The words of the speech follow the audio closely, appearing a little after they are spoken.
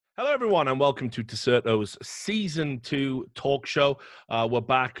Hello, everyone, and welcome to Desserto's Season 2 talk show. We're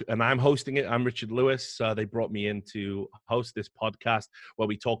back, and I'm hosting it. I'm Richard Lewis. They brought me in to host this podcast where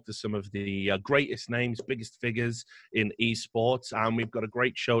we talk to some of the greatest names, biggest figures in esports. And we've got a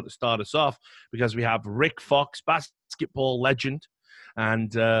great show to start us off because we have Rick Fox, basketball legend,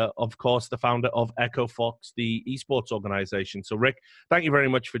 and, of course, the founder of Echo Fox, the esports organization. So, Rick, thank you very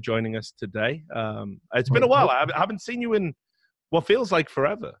much for joining us today. It's been a while. I haven't seen you in what feels like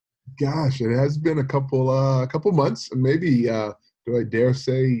forever. Gosh, it has been a couple months, maybe do I dare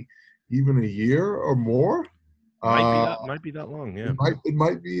say even a year or more? Might be that long, yeah.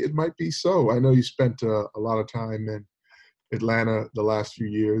 It might be so. I know you spent a lot of time in Atlanta the last few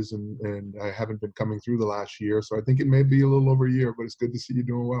years, and I haven't been coming through the last year, so I think it may be a little over a year. But it's good to see you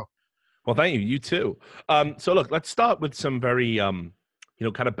doing well. Well, thank you. You too. So look, let's start with some very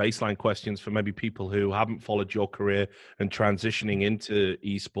kind of baseline questions for maybe people who haven't followed your career and transitioning into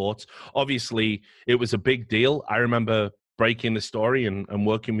esports. Obviously, it was a big deal. I remember breaking the story and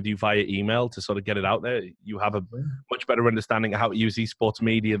working with you via email to sort of get it out there. You have a much better understanding of how to use esports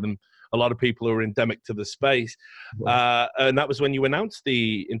media than a lot of people who are endemic to the space. And that was when you announced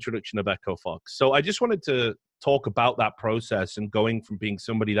the introduction of Echo Fox. So I just wanted to talk about that process and going from being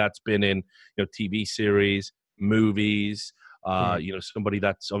somebody that's been in TV series, movies, somebody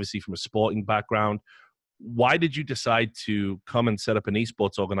that's obviously from a sporting background. Why did you decide to come and set up an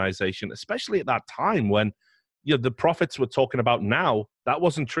esports organization, especially at that time when the profits we're talking about now, that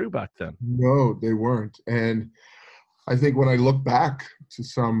wasn't true back then? No, they weren't. And I think when I look back to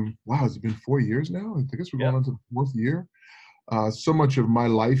has it been 4 years now? I guess we're going on to the fourth year. So much of my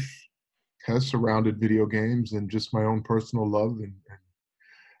life has surrounded video games and just my own personal love and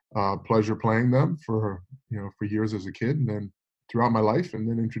pleasure playing them for years as a kid, and then throughout my life, and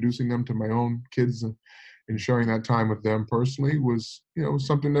then introducing them to my own kids and sharing that time with them personally was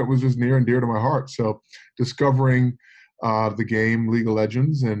something that was just near and dear to my heart. So discovering the game League of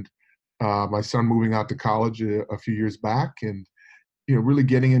Legends and my son moving out to college a few years back, and really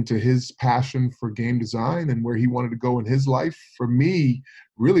getting into his passion for game design and where he wanted to go in his life. For me,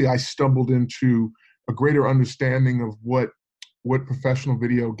 really, I stumbled into a greater understanding of what professional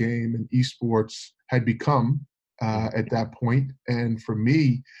video game and esports had become at that point. And for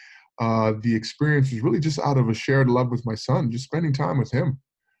me, the experience was really just out of a shared love with my son, just spending time with him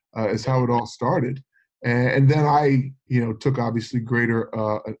is how it all started. And then I, took obviously a greater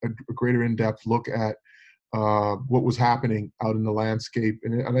in-depth look at what was happening out in the landscape.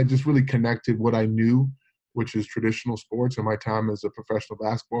 And I just really connected what I knew, which is traditional sports and my time as a professional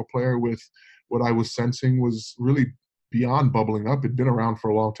basketball player, with what I was sensing was really beyond bubbling up. It'd been around for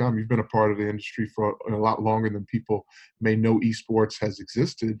a long time. You've been a part of the industry for a lot longer than people may know esports has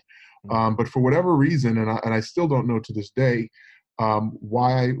existed. But for whatever reason, and I still don't know to this day,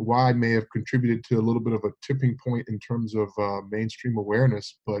 why I may have contributed to a little bit of a tipping point in terms of mainstream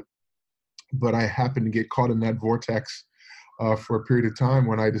awareness, but I happened to get caught in that vortex for a period of time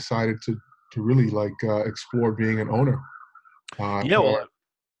when I decided to really explore being an owner.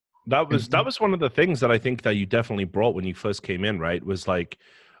 That was one of the things that I think that you definitely brought when you first came in, right? Was like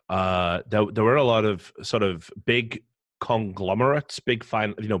there were a lot of sort of big conglomerates,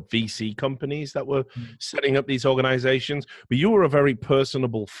 VC companies that were setting up these organizations, but you were a very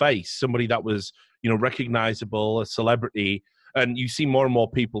personable face, somebody that was recognizable, a celebrity, and you see more and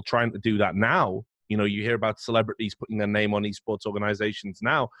more people trying to do that now. You hear about celebrities putting their name on esports organizations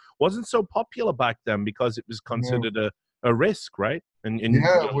now. Wasn't so popular back then because it was considered a risk, right? And it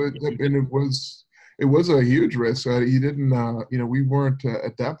was a huge risk. You didn't, we weren't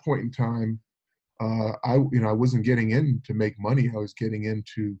at that point in time. I wasn't getting in to make money. I was getting in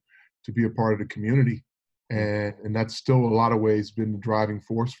to be a part of the community, and that's still a lot of ways been the driving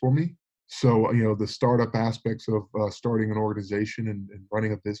force for me. So the startup aspects of starting an organization and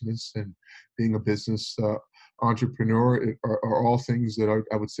running a business and being a business entrepreneur are all things that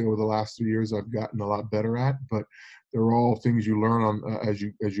I would say over the last 3 years I've gotten a lot better at, but they're all things you learn on as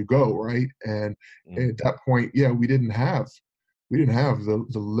you go, right? And at that point, we didn't have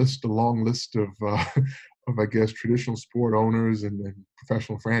the long list of I guess traditional sport owners and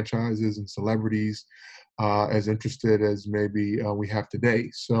professional franchises and celebrities as interested as maybe we have today.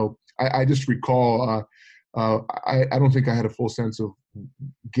 So I just recall I don't think I had a full sense of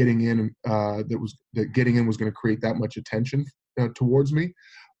getting in that getting in was going to create that much attention towards me,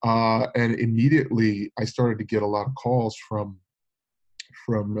 and immediately I started to get a lot of calls from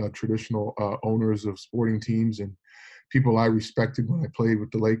traditional owners of sporting teams and people I respected when I played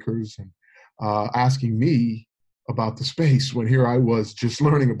with the Lakers, and asking me about the space when here I was just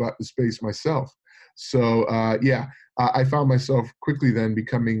learning about the space myself. So yeah, I found myself quickly then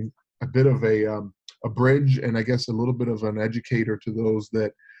becoming a bit of a bridge, and I guess a little bit of an educator to those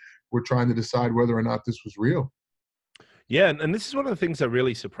that were trying to decide whether or not this was real. Yeah, and this is one of the things that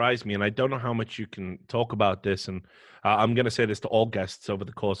really surprised me, and I don't know how much you can talk about this, and I'm going to say this to all guests over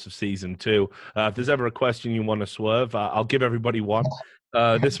the course of season two. If there's ever a question you want to swerve, I'll give everybody one.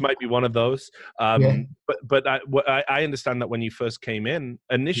 This might be one of those. Yeah. But I understand that when you first came in,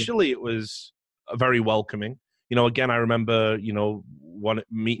 initially it was very welcoming. You know, again, I remember, you know,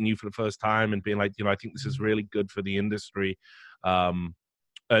 meeting you for the first time and being like, you know, I think this is really good for the industry.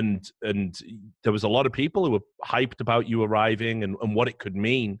 And there was a lot of people who were hyped about you arriving and what it could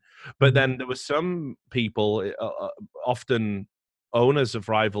mean. But then there were some people, often owners of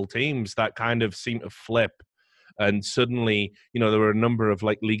rival teams, that kind of seemed to flip. And suddenly, you know, there were a number of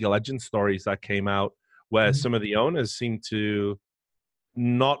like League of Legends stories that came out where some of the owners seemed to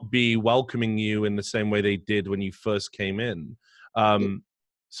not be welcoming you in the same way they did when you first came in.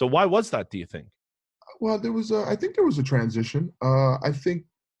 So why was that, do you think? Well, I think there was a transition. I think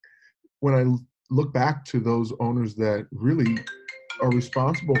when I look back to those owners that really are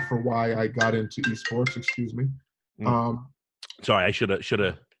responsible for why I got into esports, excuse me. Sorry, I should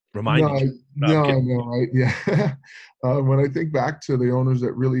have reminded No, you. no, right? Yeah. When I think back to the owners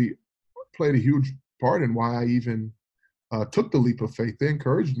that really played a huge part in why I even took the leap of faith, they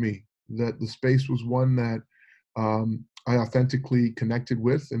encouraged me that the space was one that I authentically connected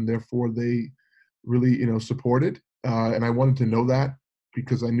with, and therefore they really, supported. And I wanted to know that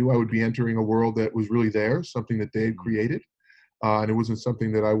because I knew I would be entering a world that was really theirs, something that they had created. And it wasn't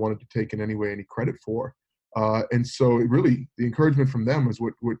something that I wanted to take in any way any credit for. And so the encouragement from them was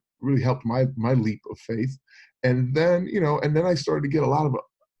what really helped my leap of faith. And then, I started to get a lot of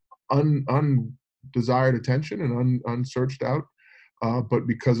undesired attention and unsearched out. But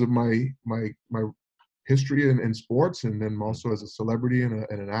because of my history in sports, and then also as a celebrity and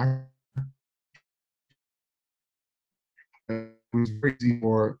an actor, it was very easy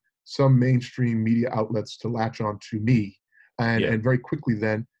for some mainstream media outlets to latch on to me. And very quickly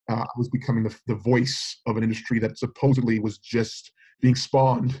then, I was becoming the voice of an industry that supposedly was just being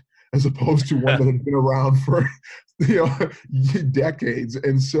spawned, as opposed to one that had been around for decades.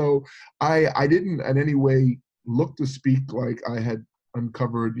 And so I didn't in any way look to speak like I had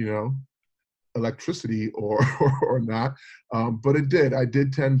uncovered electricity or not, but it did. I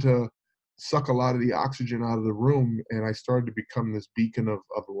did tend to suck a lot of the oxygen out of the room, and I started to become this beacon of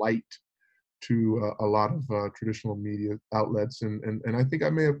light to a lot of traditional media outlets, and I think I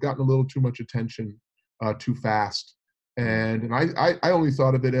may have gotten a little too much attention too fast, and I only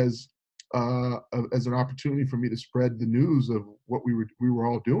thought of it as an opportunity for me to spread the news of what we were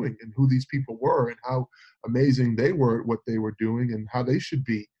all doing and who these people were and how amazing they were at what they were doing and how they should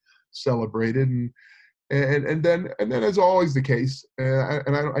be celebrated. And then as always the case,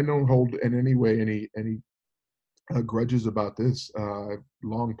 and I don't hold in any way any grudges about this.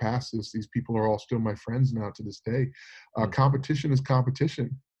 Long past this, these people are all still my friends now to this day. Competition is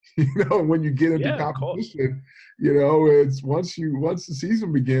competition. When you get into competition, it's once the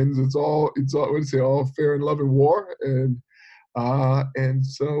season begins, it's all fair in love and war, and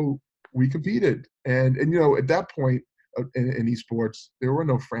so we competed, and at that point in esports, there were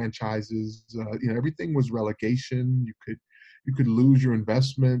no franchises. Everything was relegation. You could lose your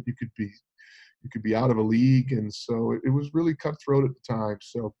investment. You could be out of a league, and so it was really cutthroat at the time.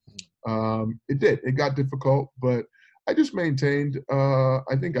 So it got difficult, but I just maintained.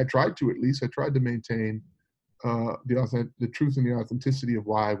 I think I tried to, at least. I tried to maintain the truth and the authenticity of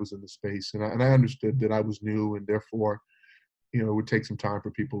why I was in the space, and I understood that I was new, and therefore, it would take some time for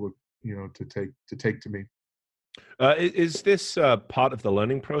people to take to me. Is this part of the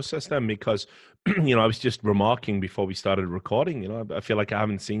learning process then? Because, I was just remarking before we started recording, I feel like I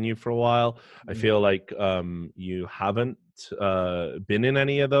haven't seen you for a while. I feel like you haven't been in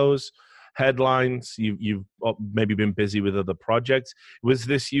any of those headlines. You've maybe been busy with other projects. Was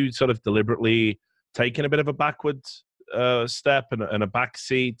this you sort of deliberately taking a bit of a backwards step and a back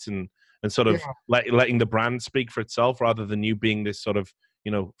seat and sort of letting the brand speak for itself rather than you being this sort of,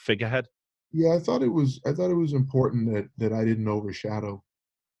 figurehead? Yeah, I thought it was important that I didn't overshadow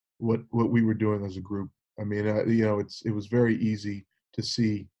what we were doing as a group. I mean, it was very easy to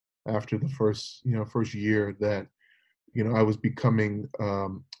see after the first year that I was becoming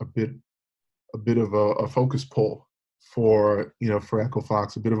a bit of a focus pull for Echo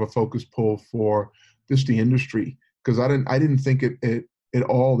Fox, a bit of a focus pull for just the industry, because I didn't think it at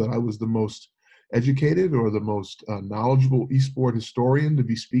all that I was the most educated or the most knowledgeable esport historian to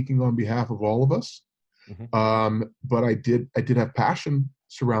be speaking on behalf of all of us. But I did have passion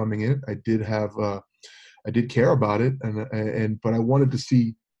surrounding it. I did care about it, but I wanted to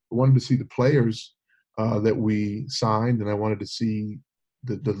see the players that we signed, and I wanted to see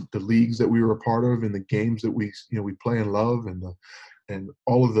the leagues that we were a part of, and the games that we play and love, and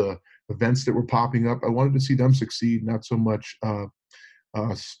all of the events that were popping up. I wanted to see them succeed, not so much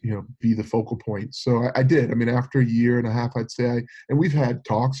be the focal point. So I did. I mean, after a year and a half, I'd say, and we've had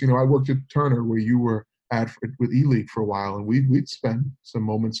talks. I worked at Turner, where you were at with E-League for a while, and we'd spend some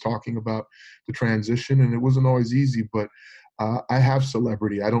moments talking about the transition, and it wasn't always easy, but I have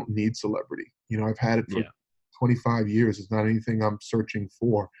celebrity. I don't need celebrity. I've had it for 25 years. It's not anything I'm searching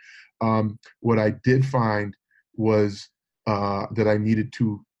for. What I did find was that I needed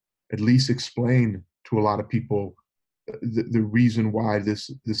to at least explain to a lot of people the reason why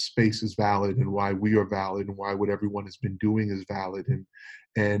this space is valid, and why we are valid, and why what everyone has been doing is valid.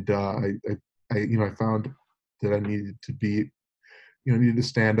 And I found that I needed to be, needed to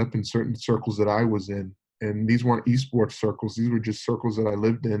stand up in certain circles that I was in. And these weren't esports circles. These were just circles that I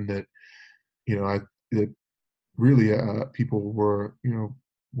lived in that, that really people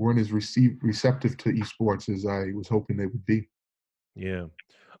weren't as receptive to esports as I was hoping they would be. Yeah.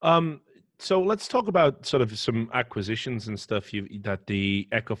 So let's talk about sort of some acquisitions and stuff that the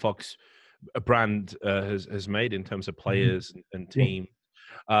EchoFox brand has made in terms of players and team.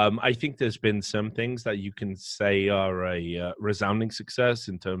 I think there's been some things that you can say are a resounding success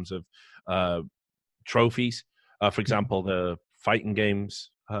in terms of trophies. For example, the fighting games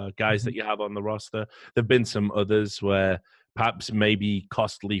guys that you have on the roster. There've been some others where perhaps maybe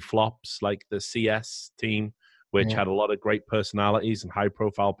costly flops, like the CS team, which had a lot of great personalities and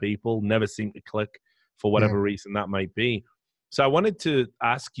high-profile people, never seemed to click for whatever reason that might be. So I wanted to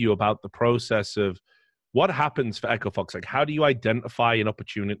ask you about the process of what happens for EchoFox. Like, how do you identify an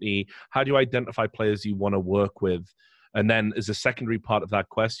opportunity? How do you identify players you want to work with? And then as a secondary part of that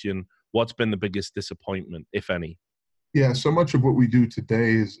question, what's been the biggest disappointment, if any? Yeah, so much of what we do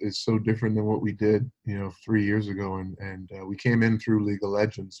today is so different than what we did, 3 years ago. And we came in through League of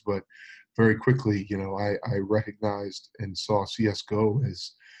Legends, but very quickly, I recognized and saw CSGO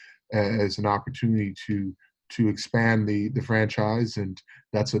as an opportunity to expand the franchise, and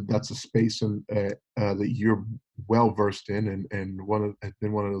that's a space that you're well versed in, and has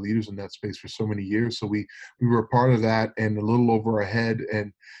been one of the leaders in that space for so many years. So we were a part of that, and a little over our head,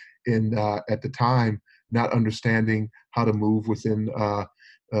 and at the time, not understanding how to move within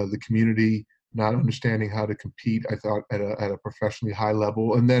the community, not understanding how to compete, I thought, at a professionally high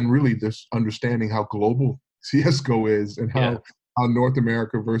level, and then really just understanding how global CSGO is, and how North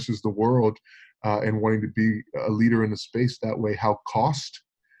America versus the world, and wanting to be a leader in the space that way, how cost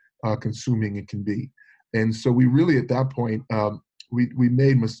consuming it can be. And so we really, at that point, we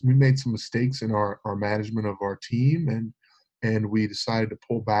made some mistakes in our management of our team, and we decided to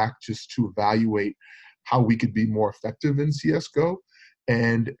pull back just to evaluate how we could be more effective in CSGO.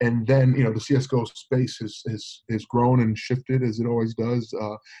 And then, the CSGO space has grown and shifted, as it always does.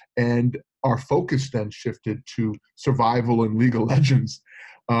 And our focus then shifted to survival and League of Legends.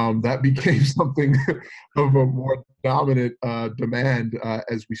 That became something of a more dominant demand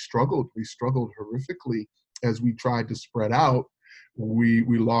as we struggled. We struggled horrifically as we tried to spread out.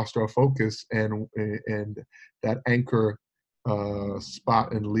 We lost our focus, and that anchor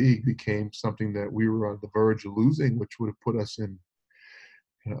spot in League became something that we were on the verge of losing, which would have put us in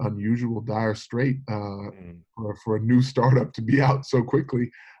unusual dire strait for a new startup to be out so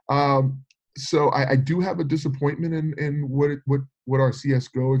quickly. So I do have a disappointment in what our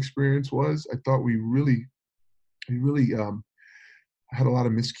CSGO experience was. I thought we really had a lot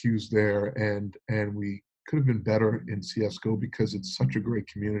of miscues there, and we could have been better in CSGO because it's such a great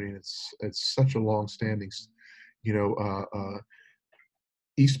community, and it's such a long-standing,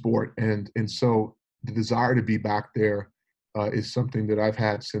 esport, and so the desire to be back there is something that I've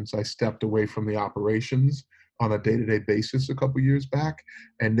had since I stepped away from the operations on a day-to-day basis a couple years back,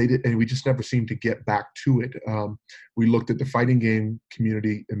 and we just never seemed to get back to it. We looked at the fighting game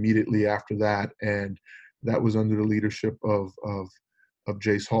community immediately after that, and that was under the leadership of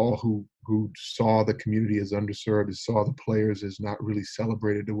Jace Hall, who saw the community as underserved, and saw the players as not really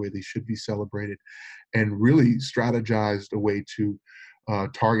celebrated the way they should be celebrated, and really strategized a way to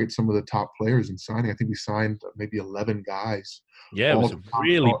target some of the top players in signing. I think we signed maybe 11 guys. Yeah, it was a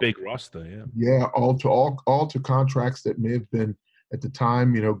really big roster. Yeah, all to contracts that may have been at the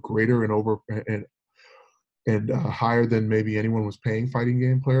time, greater and over and higher than maybe anyone was paying fighting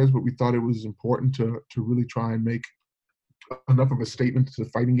game players. But we thought it was important to really try and make enough of a statement to the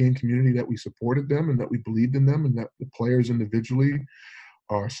fighting game community that we supported them and that we believed in them, and that the players individually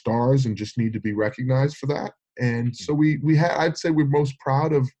are stars and just need to be recognized for that. And so we had, I'd say we're most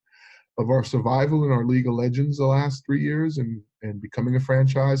proud of our survival in our League of Legends the last 3 years and becoming a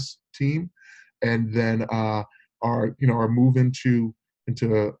franchise team. And then our move into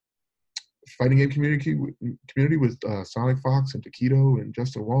fighting game community with Sonic Fox and Taquito and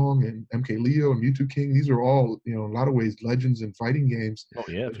Justin Wong and MK Leo and Mewtwo King. These are all, in a lot of ways, legends in fighting games. Oh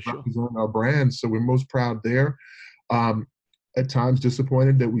yeah, for sure. Represent our brand, so we're most proud there. At times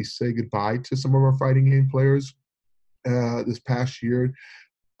disappointed that we say goodbye to some of our fighting game players this past year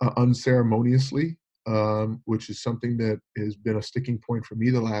unceremoniously, which is something that has been a sticking point for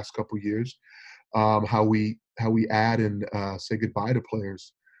me the last couple of years. How we add and say goodbye to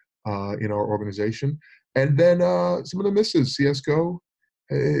players in our organization. And then some of the misses. CSGO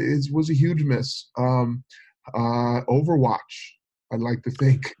was a huge miss. Overwatch, I'd like to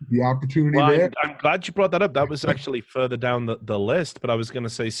think the opportunity there. I'm glad you brought that up. That was actually further down the list, but I was going to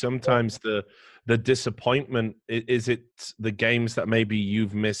say sometimes the disappointment, is it the games that maybe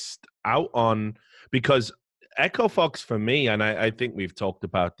you've missed out on? Because Echo Fox for me, and I think we've talked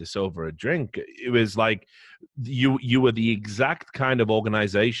about this over a drink, it was like you were the exact kind of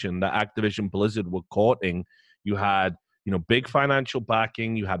organization that Activision Blizzard were courting. You had, big financial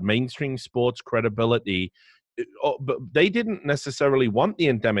backing, you had mainstream sports credibility, but they didn't necessarily want the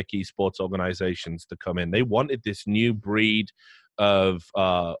endemic esports organizations to come in. They wanted this new breed of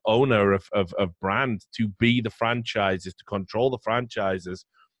owner of brand to be the franchises, to control the franchises.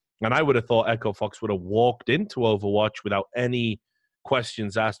 And I would have thought Echo Fox would have walked into Overwatch without any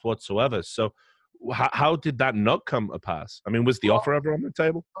questions asked whatsoever. So how did that not come to pass? I mean, was the offer ever on the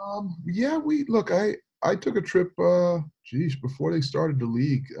table? Yeah, I took a trip, before they started the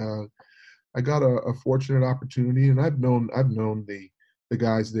league. I got a fortunate opportunity, and I've known the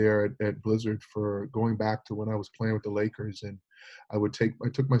guys there at Blizzard for going back to when I was playing with the Lakers, and I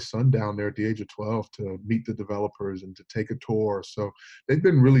took my son down there at the age of 12 to meet the developers and to take a tour. So they've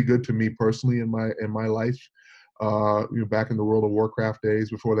been really good to me personally in my life. Back in the World of Warcraft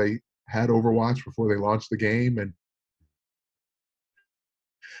days before they had Overwatch, before they launched the game, and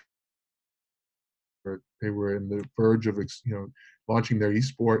they were in the verge of launching their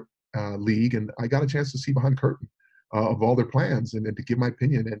esport league, and I got a chance to see behind the curtain of all their plans and to give my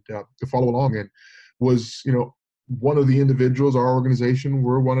opinion and to follow along, and was one of the individuals. Our organization,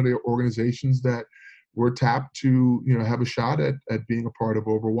 we're one of the organizations that were tapped to have a shot at being a part of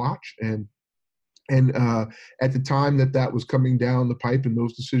Overwatch, and at the time that was coming down the pipe and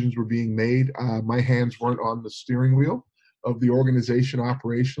those decisions were being made, my hands weren't on the steering wheel of the organization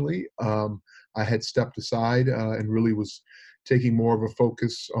operationally. I had stepped aside and really was taking more of a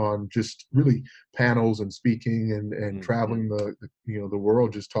focus on just really panels and speaking and traveling the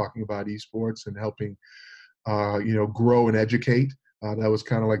world, just talking about esports and helping grow and educate. That was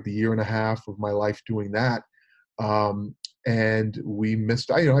kind of like the year and a half of my life doing that. And we missed,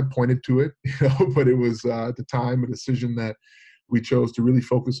 I pointed to it, but it was at the time a decision that we chose to really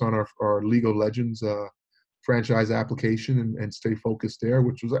focus on our League of Legends franchise application and stay focused there,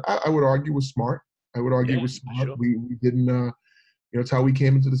 which was, I would argue, was smart. I would argue it was smart. Sure. We didn't, it's how we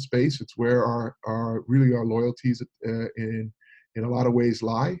came into the space. It's where our loyalties in a lot of ways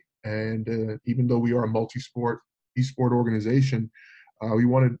lie. And even though we are a multi-sport esport organization, we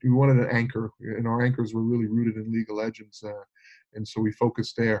wanted an anchor, and our anchors were really rooted in League of Legends, and so we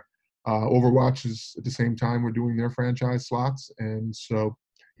focused there. Overwatch is at the same time we're doing their franchise slots, and so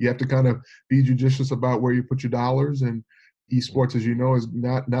you have to kind of be judicious about where you put your dollars. And esports, as you know, is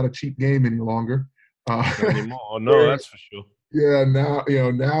not a cheap game any longer. Not anymore. No, that's for sure. Yeah, now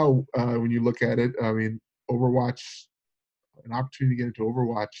when you look at it, I mean, Overwatch, an opportunity to get into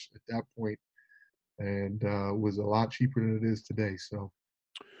Overwatch at that point, and was a lot cheaper than it is today. So,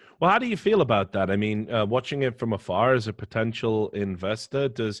 well, how do you feel about that? I mean, watching it from afar as a potential investor,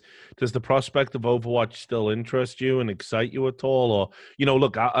 does the prospect of Overwatch still interest you and excite you at all? Or,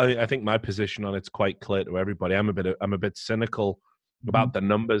 look, I think my position on it's quite clear to everybody. I'm a bit cynical about the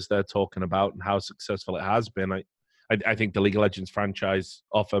numbers they're talking about and how successful it has been. I think the League of Legends franchise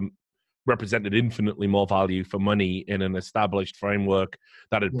represented infinitely more value for money in an established framework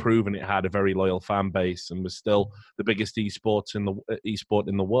that had proven it had a very loyal fan base and was still the biggest esport in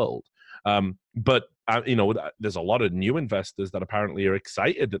the world. But there's a lot of new investors that apparently are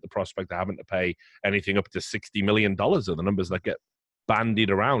excited at the prospect of having to pay anything up to $60 million, or the numbers that get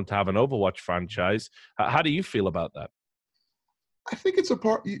bandied around to have an Overwatch franchise. How do you feel about that? I think it's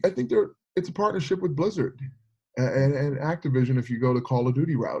a partnership with Blizzard and Activision. If you go the Call of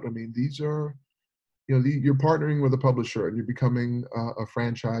Duty route, I mean, these are, you're partnering with a publisher and you're becoming a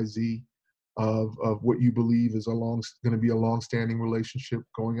franchisee of what you believe is going to be a long-standing relationship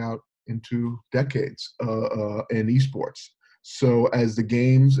going out into decades in esports. So as the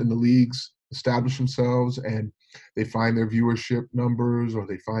games and the leagues establish themselves and they find their viewership numbers or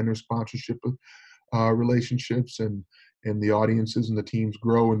they find their sponsorship relationships and the audiences and the teams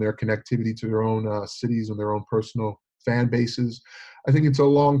grow in their connectivity to their own cities and their own personal fan bases, I think it's a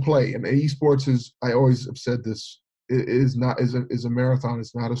long play. And esports is, I always have said this, is a marathon.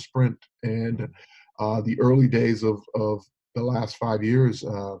 It's not a sprint. And the early days of the last 5 years,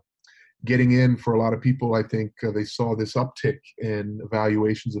 getting in for a lot of people, I think they saw this uptick in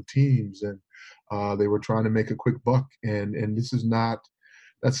evaluations of teams, and they were trying to make a quick buck. And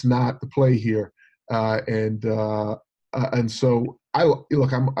that's not the play here. And so I love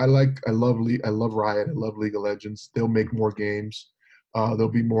Riot. I love League of Legends. They'll make more games. There'll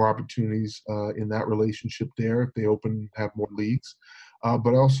be more opportunities in that relationship there if they have more leagues.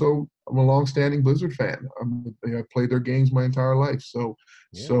 But also, I'm a long-standing Blizzard fan. I've played their games my entire life. So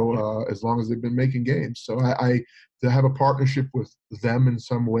as long as they've been making games, so I to have a partnership with them in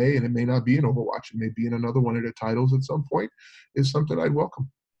some way, and it may not be in Overwatch, it may be in another one of their titles at some point, is something I'd welcome.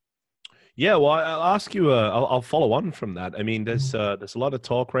 Yeah, well, I'll ask you. I'll follow on from that. I mean, there's a lot of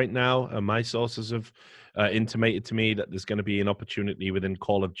talk right now. My sources have intimated to me that there's going to be an opportunity within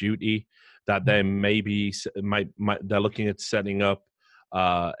Call of Duty that they they're looking at setting up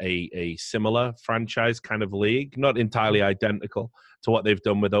a similar franchise kind of league, not entirely identical to what they've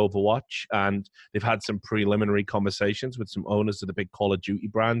done with Overwatch. And they've had some preliminary conversations with some owners of the big Call of Duty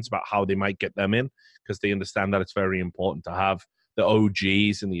brands about how they might get them in, because they understand that it's very important to have the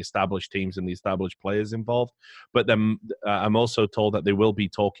OGs and the established teams and the established players involved. But then I'm also told that they will be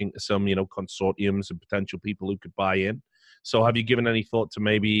talking to some, consortiums and potential people who could buy in. So have you given any thought to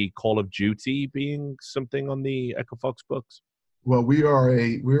maybe Call of Duty being something on the Echo Fox books? Well, we're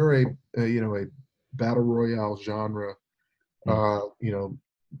a battle royale genre,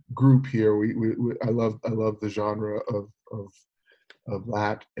 group here. I love the genre of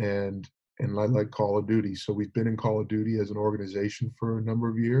that, and I like Call of Duty. So we've been in Call of Duty as an organization for a number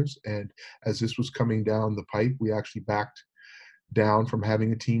of years. And as this was coming down the pipe, we actually backed down from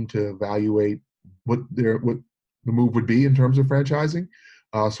having a team to evaluate what the move would be in terms of franchising.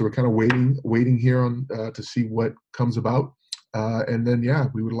 So we're kind of waiting here on to see what comes about. And then,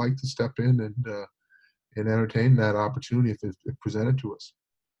 we would like to step in and entertain that opportunity if it's presented to us.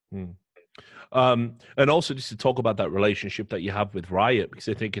 And also just to talk about that relationship that you have with Riot, because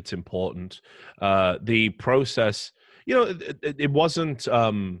I think it's important. The process, it wasn't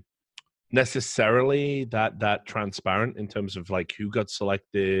necessarily that transparent in terms of like who got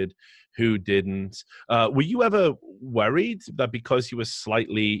selected, who didn't. Were you ever worried that because you were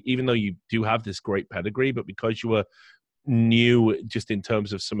slightly, even though you do have this great pedigree, but because you were new just in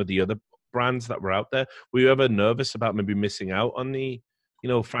terms of some of the other brands that were out there, were you ever nervous about maybe missing out on the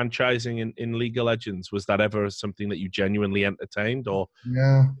franchising in League of Legends? Was that ever something that you genuinely entertained? Or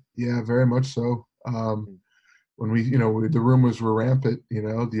yeah, very much so. When the rumors were rampant,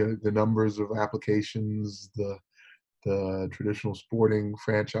 the numbers of applications, the traditional sporting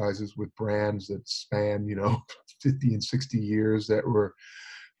franchises with brands that span 50 and 60 years that were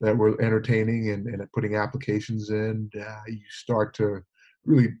entertaining and putting applications in, you start to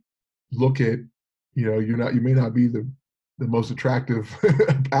really look at, you may not be the most attractive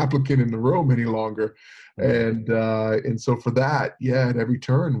applicant in the room any longer. And so for that, at every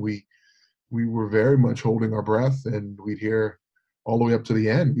turn, we were very much holding our breath, and we'd hear all the way up to the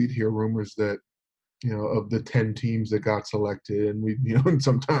end, we'd hear rumors that, of the 10 teams that got selected, and and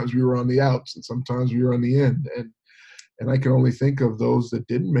sometimes we were on the outs and sometimes we were on the end. And I can only think of those that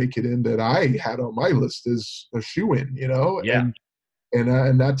didn't make it in that I had on my list as a shoo-in,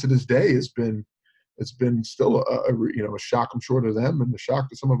 and that to this day it's been still a shock, I'm sure, to them, and a shock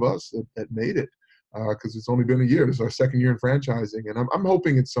to some of us that made it, because it's only been a year. This is our second year in franchising, and I'm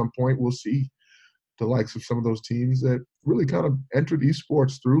hoping at some point we'll see the likes of some of those teams that really kind of entered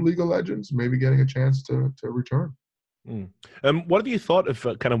esports through League of Legends, maybe getting a chance to return. What have you thought of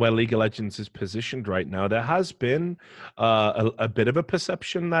kind of where League of Legends is positioned right now? There has been a bit of a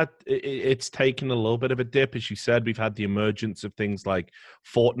perception that it's taken a little bit of a dip. As you said, we've had the emergence of things like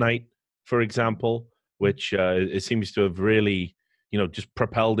Fortnite, for example, which it seems to have really, just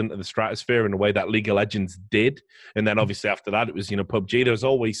propelled into the stratosphere in a way that League of Legends did. And then obviously after that, it was, PUBG. There's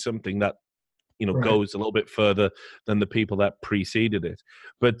always something that, Right. goes a little bit further than the people that preceded it.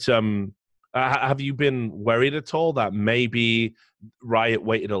 But have you been worried at all that maybe Riot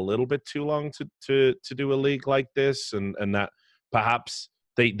waited a little bit too long to do a league like this, and that perhaps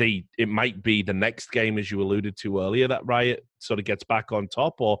it might be the next game, as you alluded to earlier, that Riot sort of gets back on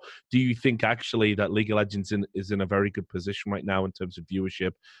top? Or do you think actually that League of Legends is in a very good position right now in terms of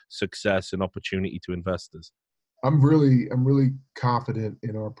viewership, success, and opportunity to investors? I'm really confident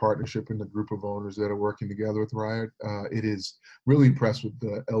in our partnership and the group of owners that are working together with Riot. It is really impressed with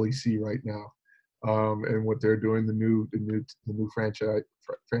the LEC right now, and what they're doing. The new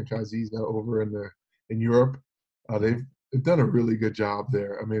franchisees over in Europe, they've done a really good job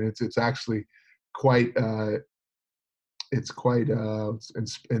there. I mean, it's actually quite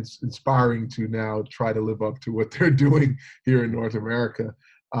inspiring to now try to live up to what they're doing here in North America.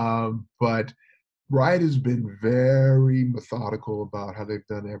 But Riot has been very methodical about how they've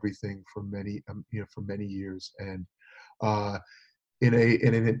done everything for many years, and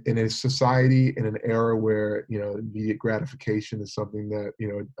in a society, in an era where immediate gratification is something that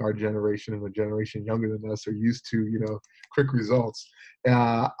our generation and the generation younger than us are used to, quick results.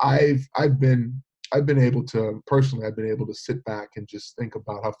 I've been able to personally, I've been able to sit back and just think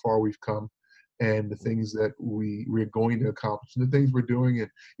about how far we've come and the things that we're going to accomplish and the things we're doing. And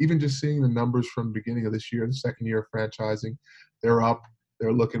even just seeing the numbers from the beginning of this year, the second year of franchising, they're up,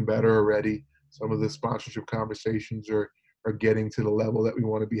 they're looking better already. Some of the sponsorship conversations are getting to the level that we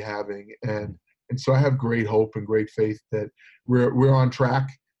want to be having. And so I have great hope and great faith that we're on track.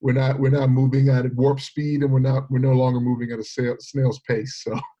 We're not moving at warp speed, and we're no longer moving at a snail's pace.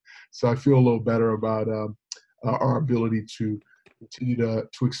 So I feel a little better about our ability to continue to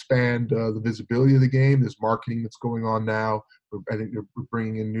expand the visibility of the game. There's marketing that's going on now. I think we're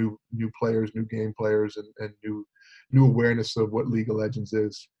bringing in new players, new game players, and new awareness of what League of Legends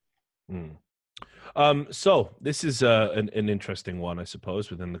is. So this is an interesting one, I suppose,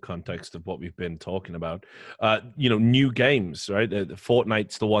 within the context of what we've been talking about. New games, right?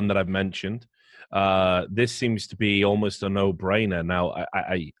 Fortnite's the one that I've mentioned. This seems to be almost a no-brainer. Now,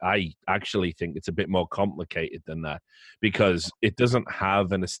 I actually think it's a bit more complicated than that, because it doesn't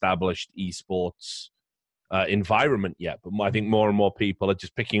have an established esports environment yet. But I think more and more people are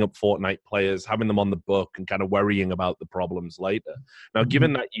just picking up Fortnite players, having them on the book, and kind of worrying about the problems later. Now,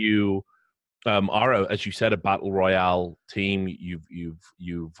 given that you are, as you said, a battle royale team,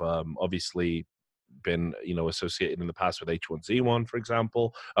 you've obviously been associated in the past with H1Z1, for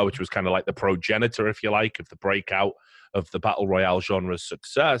example, which was kind of like the progenitor, if you like, of the breakout of the battle royale genre's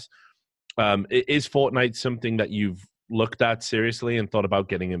success. Is Fortnite something that you've looked at seriously and thought about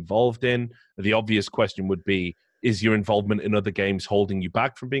getting involved in? The obvious question would be, is your involvement in other games holding you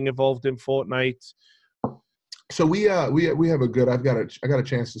back from being involved in Fortnite? So we have I got a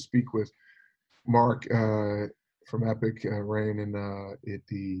chance to speak with Mark from Epic Reign at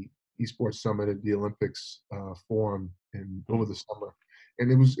the Esports Summit at the Olympics Forum over the summer,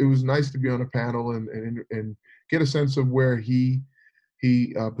 and it was nice to be on a panel and get a sense of where he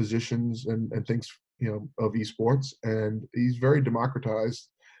positions and thinks of esports. And he's very democratized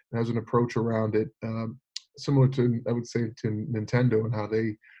and has an approach around it similar to, I would say, to Nintendo and how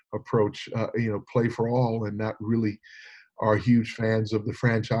they approach play for all, and not really are huge fans of the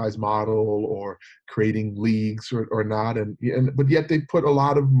franchise model or creating leagues or not. But yet they put a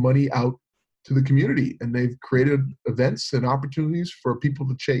lot of money out to the community, and they've created events and opportunities for people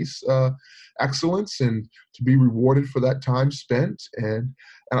to chase excellence and to be rewarded for that time spent. And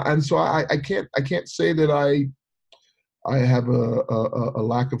so I can't say that I have a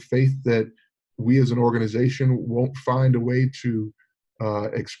lack of faith that we as an organization won't find a way to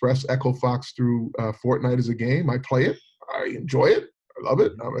express Echo Fox through Fortnite as a game. I play it. I enjoy it. I love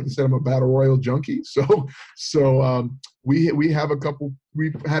it. Like I said, I'm a battle royale junkie. So we've had a couple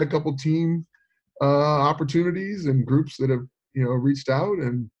team opportunities and groups that have reached out,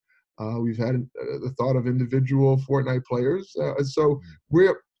 and we've had the thought of individual Fortnite players. So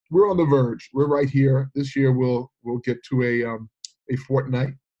we're on the verge. We're right here. This year we'll get to a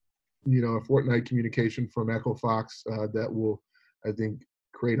Fortnite, a Fortnite communication from Echo Fox that will, I think,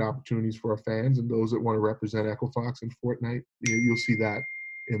 create opportunities for our fans and those that want to represent Echo Fox and Fortnite. You'll see that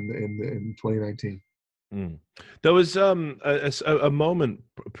in 2019. There was a moment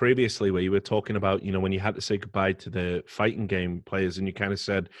previously where you were talking about, when you had to say goodbye to the fighting game players, and you kind of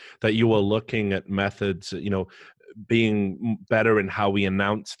said that you were looking at methods, being better in how we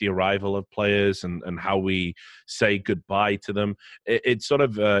announce the arrival of players and how we say goodbye to them. It sort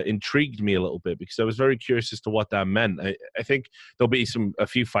of intrigued me a little bit, because I was very curious as to what that meant. I think there'll be a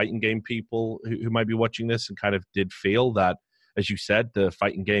few fighting game people who might be watching this and kind of did feel that, as you said, the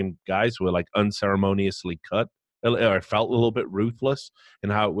fighting game guys were like unceremoniously cut, or it felt a little bit ruthless in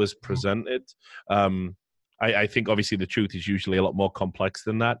how it was presented. I think obviously the truth is usually a lot more complex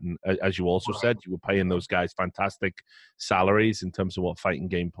than that. And as you also said, you were paying those guys fantastic salaries in terms of what fighting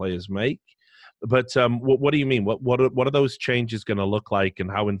game players make. But what do you mean? What are those changes going to look like, and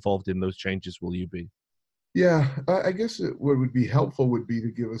how involved in those changes will you be? Yeah, I guess what would be helpful would be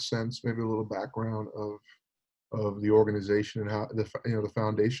to give a sense, maybe a little background of the organization and how the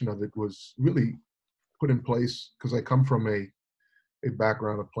foundation of it was really put in place, because I come from a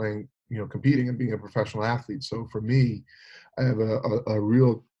background of playing, competing and being a professional athlete. So for me, I have a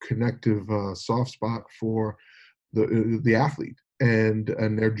real connective soft spot for the athlete and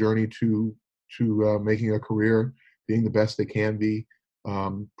their journey to making a career, being the best they can be,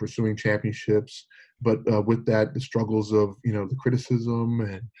 pursuing championships. But with that, the struggles of the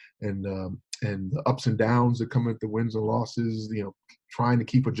criticism and the ups and downs that come with the wins and losses. Trying to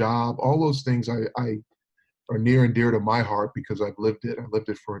keep a job, all those things I are near and dear to my heart because I've lived it. I lived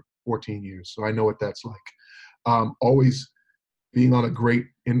it for 14 years, so I know what that's like. Always being on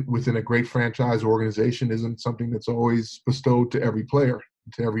within a great franchise organization isn't something that's always bestowed to every player,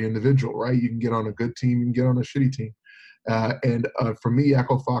 to every individual, right? You can get on a good team, you can get on a shitty team. And for me,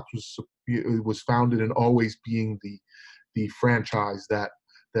 Echo Fox was founded in always being the franchise that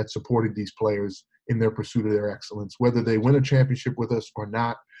supported these players in their pursuit of their excellence, whether they win a championship with us or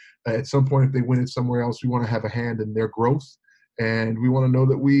not. At some point, if they win it somewhere else, we want to have a hand in their growth, and we want to know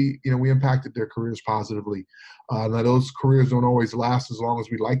that we impacted their careers positively. Now, those careers don't always last as long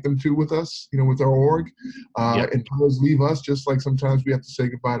as we like them to with us, with our org. And players leave us, just like sometimes we have to say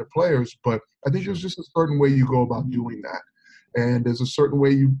goodbye to players. But I think there's just a certain way you go about doing that, and there's a certain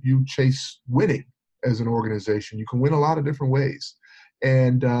way you chase winning as an organization. You can win a lot of different ways.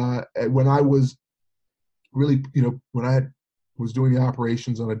 And when I was really, when I was doing the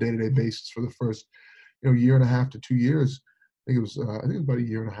operations on a day-to-day basis for the first, year and a half to 2 years, I think it was about a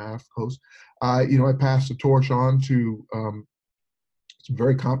year and a half, close. I passed the torch on to some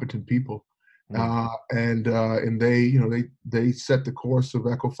very competent people, and they set the course of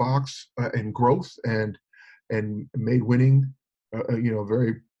Echo Fox and growth and made winning, a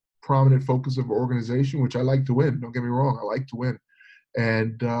very prominent focus of our organization, which I like to win. Don't get me wrong, I like to win.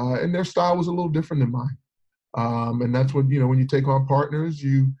 And their style was a little different than mine. And that's when you take on partners,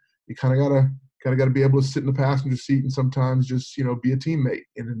 you kind of gotta be able to sit in the passenger seat and sometimes just be a teammate,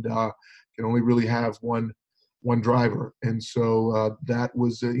 and can only really have one driver. And so that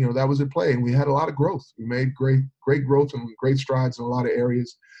was at play, and we had a lot of growth. We made great growth and great strides in a lot of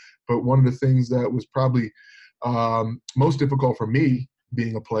areas. But one of the things that was probably most difficult for me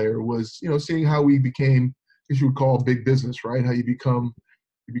being a player was seeing how we became, as you would call, big business, right? How you become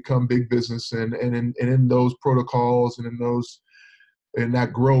big business, and in those protocols and in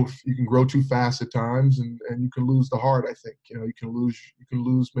that growth, you can grow too fast at times, and you can lose the heart. I think you can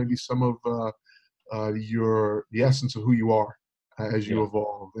lose maybe some of the essence of who you are as you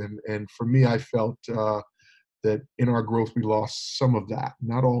evolve. And for me, I felt that in our growth we lost some of that,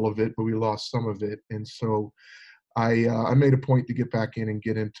 not all of it, but we lost some of it. And so I made a point to get back in and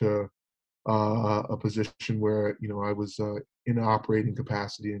get into a position where I was in an operating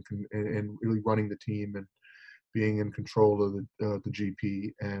capacity and really running the team and being in control of the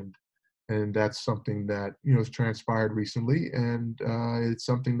GP, and that's something that has transpired recently, and it's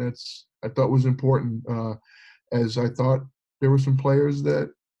something that's I thought was important, as I thought there were some players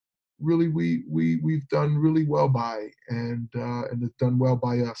that really we've done really well by, and have done well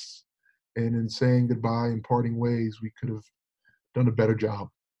by us, and in saying goodbye and parting ways, we could have done a better job.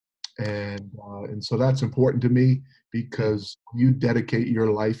 And so that's important to me, because you dedicate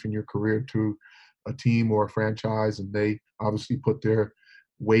your life and your career to a team or a franchise, and they obviously put their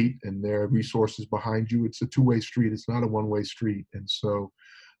weight and their resources behind you. It's a two-way street. It's not a one-way street. And so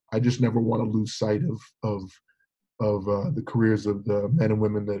I just never want to lose sight of the careers of the men and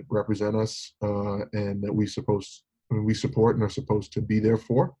women that represent us, and that we support and are supposed to be there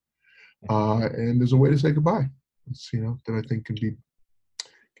for. And there's a way to say goodbye. It's, that I think can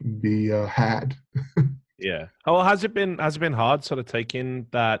be had. Yeah. Well, has it been hard sort of taking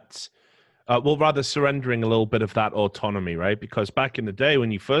that, rather surrendering a little bit of that autonomy, right? Because back in the day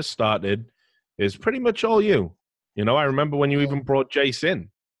when you first started, it's pretty much all you. I remember when you even brought Jace in.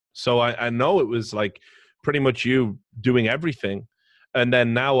 So I know it was like pretty much you doing everything. And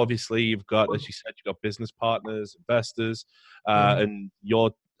then now, obviously, you've got, as you said, you've got business partners, investors, and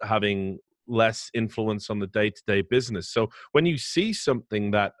you're having less influence on the day-to-day business. So when you see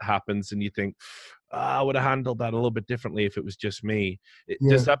something that happens and you think, I would have handled that a little bit differently if it was just me,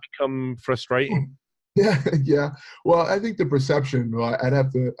 does that become frustrating? Yeah. Well, I think the perception, I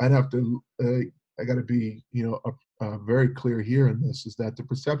got to be, very clear here in this, is that the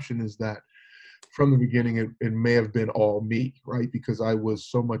perception is that from the beginning, it may have been all me, right? Because I was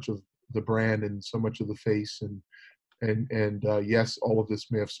so much of the brand and so much of the face, and yes, all of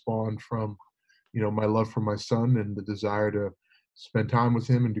this may have spawned from, my love for my son and the desire to spend time with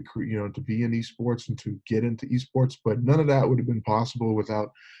him and to be in esports and to get into esports. But none of that would have been possible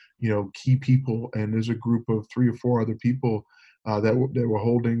without, key people. And there's a group of 3 or 4 other people that were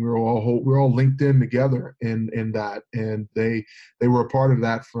holding. We're all linked in together in that, and they were a part of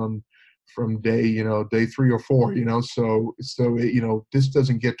that from day 3 or 4. This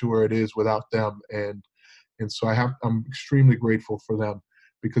doesn't get to where it is without them, and so I'm extremely grateful for them,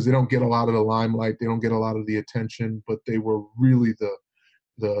 because they don't get a lot of the limelight, they don't get a lot of the attention, but they were really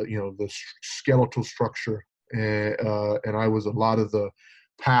the skeletal structure, and I was a lot of the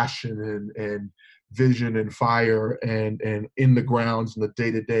passion and vision and fire and in the grounds and the day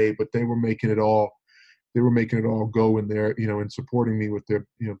to day. But they were making it all go in there, and supporting me with their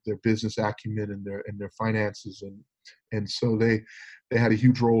their business acumen and their finances, and so they had a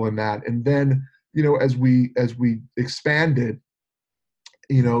huge role in that. And then as we expanded,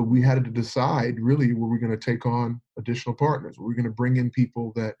 we had to decide, really, were we going to take on additional partners? Were we going to bring in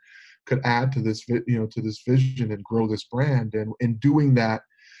people that could add to this, to this vision and grow this brand? And in doing that,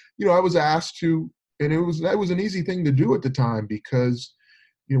 I was asked to, and that was an easy thing to do at the time, because,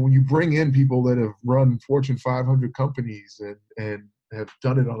 when you bring in people that have run Fortune 500 companies and have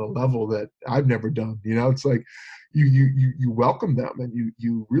done it on a level that I've never done, it's like you welcome them, and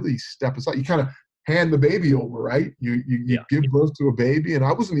you really step aside. You kind of hand the baby over, right? You give birth to a baby, and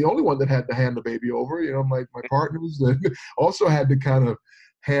I wasn't the only one that had to hand the baby over. My partners that also had to kind of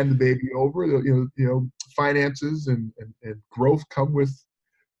hand the baby over. Finances and growth come with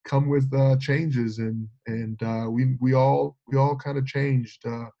changes, and we all kind of changed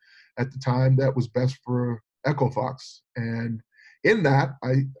at the time that was best for EchoFox. And in that,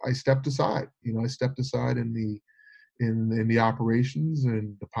 I stepped aside. I stepped aside in the operations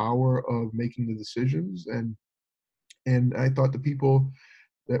and the power of making the decisions, and I thought the people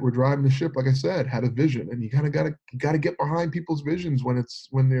that were driving the ship, like I said, had a vision, and you kind of got to get behind people's visions when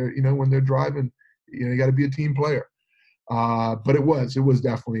they're driving. You got to be a team player. But it was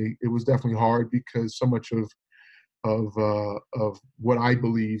definitely hard, because so much of what I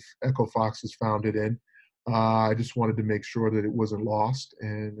believe EchoFox is founded in, I just wanted to make sure that it wasn't lost,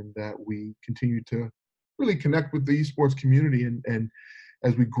 and that we continue to really connect with the esports community, and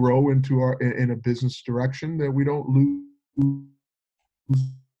as we grow in a business direction, that we don't lose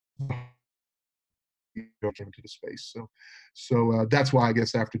into the space. So that's why, I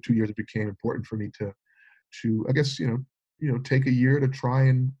guess, after 2 years, it became important for me to I guess take a year to try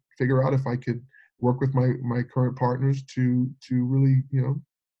and figure out if I could work with my current partners to really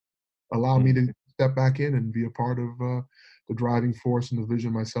allow me to step back in and be a part of the driving force and the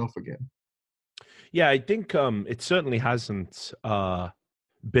vision myself again. Yeah, I think it certainly hasn't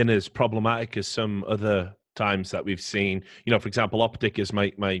been as problematic as some other times that we've seen. For example, Optic is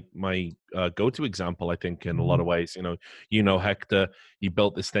my go-to example, I think, in a lot of ways. Hector, he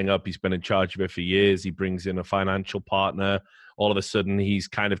built this thing up. He's been in charge of it for years. He brings in a financial partner. All of a sudden, he's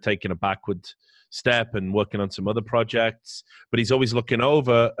kind of taken a backward step and working on some other projects, but he's always looking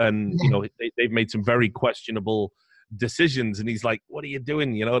over, and they've made some very questionable decisions, and he's like, what are you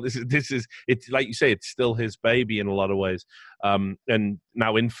doing? This is it's like you say, it's still his baby in a lot of ways. And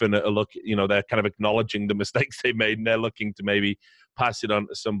now Infinite are they're kind of acknowledging the mistakes they made, and they're looking to maybe pass it on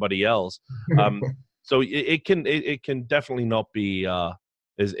to somebody else. So it can definitely not be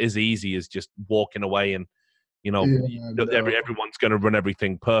as easy as just walking away and everyone's going to run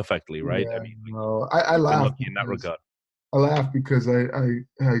everything perfectly, right? Yeah, I mean, I laugh in that regard. I laugh because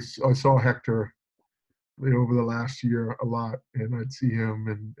I saw Hector over the last year a lot, and I'd see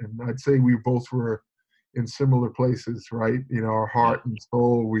him, and I'd say we both were in similar places, right? Our heart and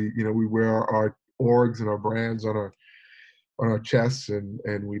soul, we wear our orgs and our brands on our chests,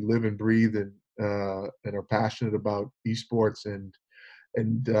 and we live and breathe and are passionate about esports, and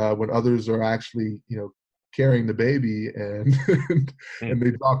when others are actually carrying the baby and and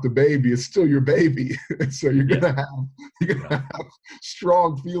they drop the baby, it's still your baby. So you're gonna have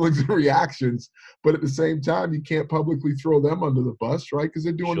strong feelings and reactions, but at the same time, you can't publicly throw them under the bus, right? Because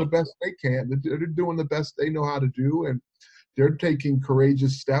they're doing the best they can. They're doing the best they know how to do, and they're taking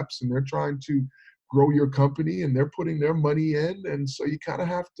courageous steps, and they're trying to grow your company, and they're putting their money in, and so you kind of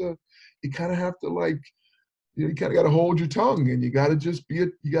have to like, you kind of got to hold your tongue, and you got to just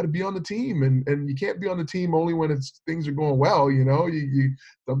you got to be on the team, and you can't be on the team only when things are going well. You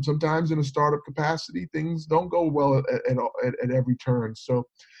sometimes in a startup capacity, things don't go well at every turn. So,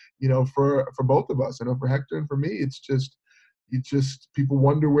 for both of us, for Hector and for me, it's just, people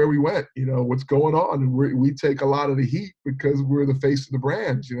wonder where we went, what's going on. And we take a lot of the heat because we're the face of the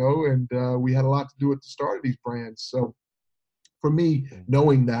brands, and we had a lot to do with the start of these brands. So for me,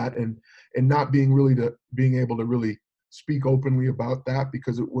 knowing that and not being able to really speak openly about that,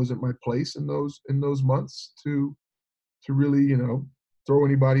 because it wasn't my place in those months to really, throw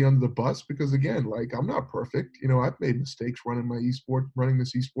anybody under the bus, because again, like, I'm not perfect. I've made mistakes running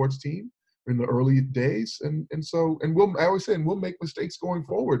this esports team in the early days. And I always say, we'll make mistakes going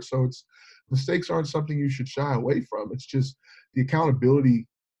forward. So mistakes aren't something you should shy away from. It's just the accountability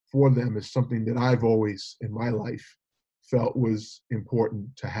for them is something that I've always in my life felt was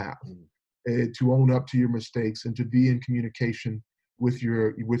important to have, to own up to your mistakes and to be in communication with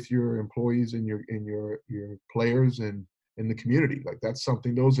your employees and your players and in the community. Like, that's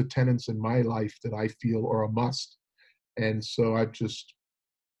something, those are tenets in my life that I feel are a must. And so I've just,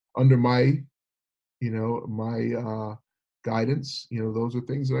 under my guidance, those are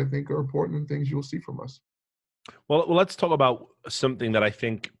things that I think are important and things you'll see from us. Well, let's talk about something that I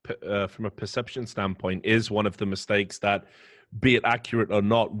think, from a perception standpoint, is one of the mistakes that, be it accurate or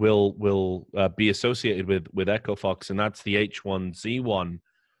not, will be associated with Echo Fox, and that's the H1Z1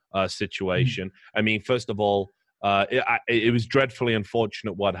 situation. I mean, first of all, it was dreadfully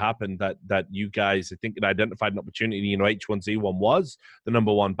unfortunate what happened, that you guys, I think, it identified an opportunity. H1Z1 was the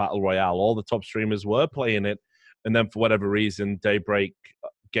 #1 battle royale. All the top streamers were playing it, and then for whatever reason, Daybreak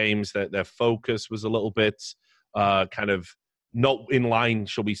Games, that their focus was a little bit kind of not in line,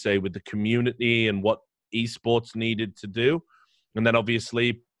 shall we say, with the community and what esports needed to do. And then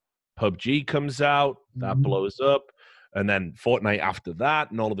obviously PUBG comes out, that blows up, and then Fortnite after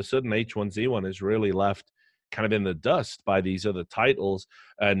that, and all of a sudden H1Z1 is really left kind of in the dust by these other titles.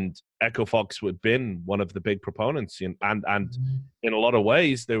 And Echo Fox had been one of the big proponents, and in a lot of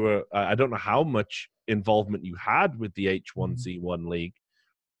ways they were, I don't know how much involvement you had with the H1Z1 league,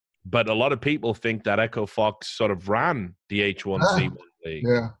 but a lot of people think that Echo Fox sort of ran the H1Z1 league.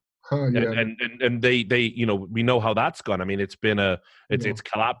 Yeah. Yeah. And they we know how that's gone. I mean, it's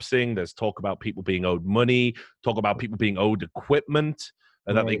collapsing. There's talk about people being owed money, talk about people being owed equipment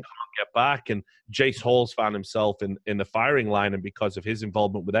that they can't get back. And Jace Hall's found himself in the firing line, and because of his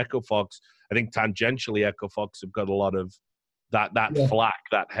involvement with Echo Fox, I think tangentially Echo Fox have got a lot of that flack,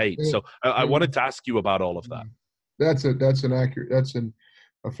 that hate. Yeah. So I wanted to ask you about all of that. That's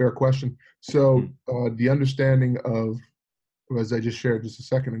a fair question. So the understanding of, as I just shared just a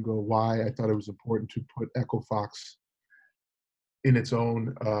second ago, why I thought it was important to put Echo Fox in its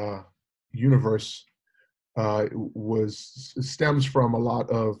own universe stems from a lot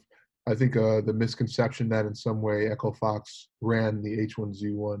of, I think, the misconception that in some way Echo Fox ran the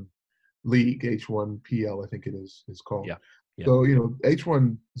H1Z1 league, H1PL, I think it is called. Yeah. So,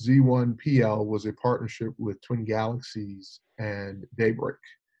 H1Z1 PL was a partnership with Twin Galaxies and Daybreak.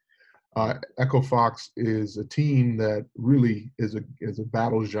 Echo Fox is a team that really is a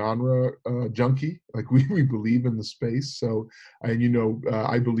battle genre junkie. Like, we believe in the space. So, and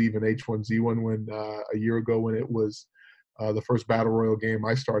I believe in H1Z1 when a year ago, when it was the first battle royal game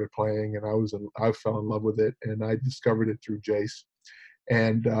I started playing, and I fell in love with it, and I discovered it through Jace.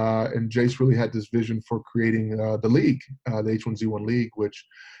 And Jace really had this vision for creating the league, the H1Z1 league, which,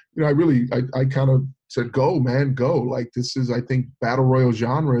 I kind of said, go, man, go. Like, this is, I think, battle royal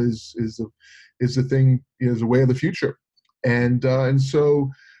genre is the thing, is the way of the future. And so,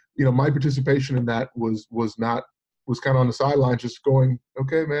 my participation in that was kind of on the sidelines, just going,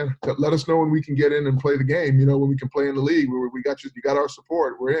 okay, man, let us know when we can get in and play the game. When we can play in the league, we got you got our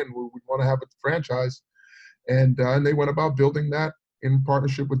support. We're in. We want to have a franchise. And they went about building that in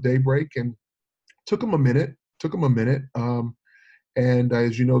partnership with Daybreak, and took them a minute. And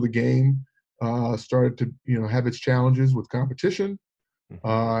as you know, the game started to have its challenges with competition,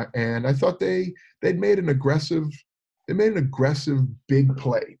 and I thought they'd made an aggressive big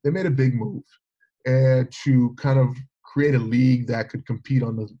play. They made a big move to kind of create a league that could compete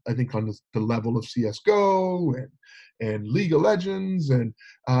on the level of CS:GO and League of Legends, and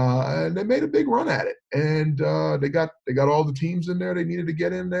they made a big run at it. And they got all the teams in there they needed to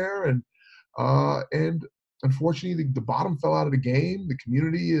get in there, and unfortunately, the bottom fell out of the game. The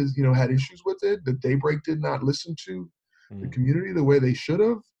community had issues with it. The Daybreak did not listen to the community the way they should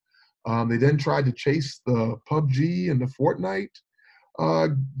have. They then tried to chase the PUBG and the Fortnite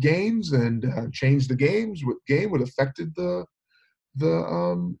games, and change the game, what affected the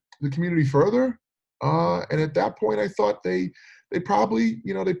community further. And at that point, I thought they probably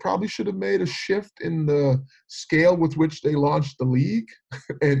should have made a shift in the scale with which they launched the league.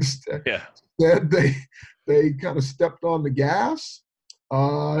 And instead, they kind of stepped on the gas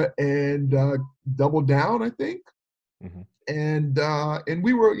and doubled down, I think. and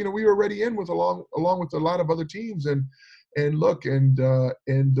we were, we were already in with along with a lot of other teams, and look, and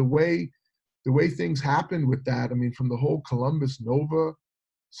the way things happened with that. I mean, from the whole Columbus Nova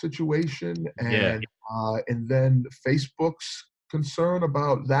situation, Yeah. and then Facebook's concern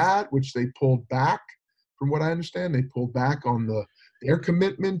about that, which they pulled back. From what I understand, they pulled back on their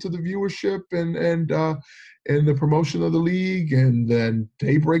commitment to the viewership and the promotion of the league, and then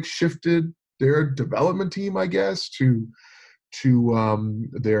Daybreak shifted their development team, I guess, to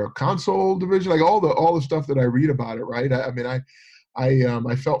their console division, like all the stuff that I read about it, right? I mean,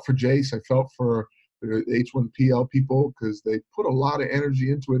 I felt for Jace, I felt for the H1PL people, because they put a lot of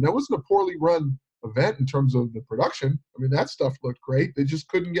energy into it. And that wasn't a poorly run event in terms of the production. I mean, that stuff looked great. They just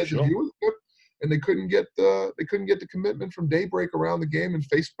couldn't get the viewership, and they couldn't get the commitment from Daybreak around the game and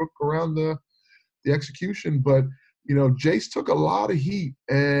Facebook around the execution. But Jace took a lot of heat,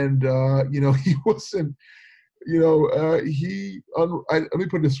 and he wasn't. Let me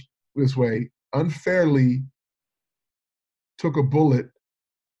put it this way: unfairly took a bullet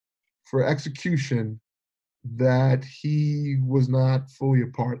for execution that he was not fully a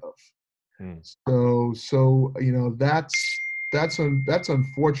part of. So that's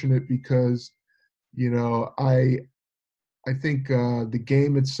unfortunate, because I think the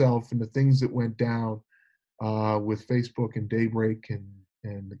game itself and the things that went down with Facebook and Daybreak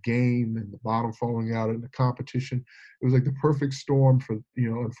and the game and the bottom falling out and the competition, it was like the perfect storm for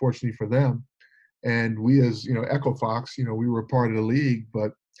unfortunately for them. And we, as Echo Fox, we were a part of the league,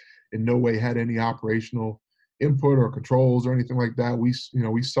 but in no way had any operational input or controls or anything like that. We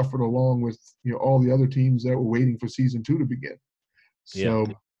suffered along with all the other teams that were waiting for season 2 to begin. So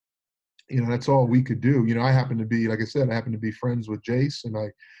that's all we could do. I happen to be, like I said, friends with Jace, and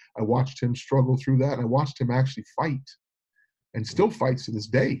I watched him struggle through that, and I watched him actually fight, and still fights to this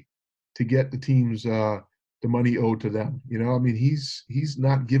day, to get the teams the money owed to them. I mean, he's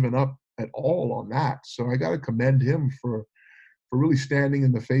not given up at all on that. So I got to commend him for really standing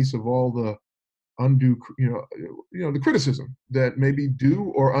in the face of all the undue, the criticism that maybe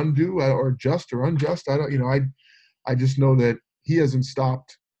due or undue or just or unjust. I don't, I just know that he hasn't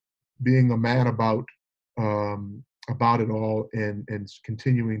stopped being a man about it all, and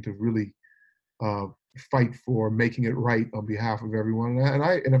continuing to really fight for making it right on behalf of everyone.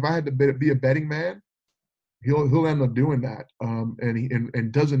 And if I had to be a betting man, he'll end up doing that,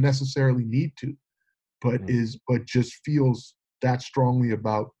 and doesn't necessarily need to, but just feels that strongly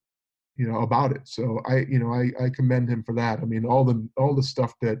about it. So I commend him for that. I mean, all the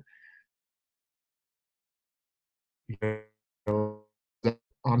stuff that that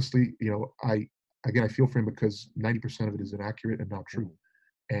honestly, I feel for him, because 90% of it is inaccurate and not true,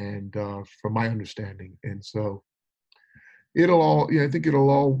 and from my understanding, and so I think it'll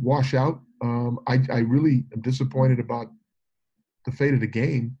all wash out. I really am disappointed about the fate of the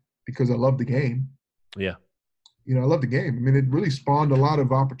game, because I love the game. Yeah. I love the game. I mean, it really spawned a lot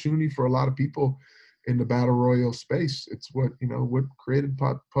of opportunity for a lot of people in the battle royale space. It's what created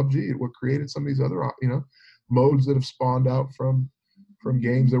PUBG, what created some of these other modes that have spawned out from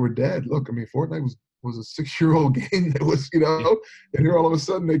games that were dead. Look, I mean, Fortnite was a 6-year-old game that was, and here all of a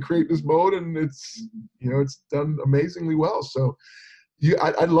sudden they create this mode, and it's done amazingly well. So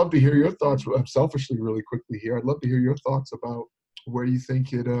I'd love to hear your thoughts. Selfishly, really quickly here, I'd love to hear your thoughts about where you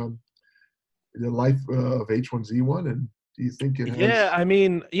think the life of H1Z1, and do you think it has? Yeah, I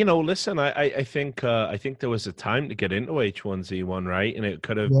mean, listen, I think there was a time to get into H1Z1, right? And it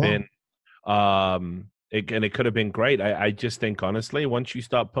could have been it could have been great. I just think, honestly, once you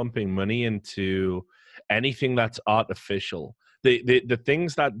start pumping money into anything that's artificial, the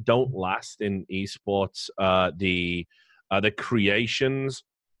things that don't last in esports, the creations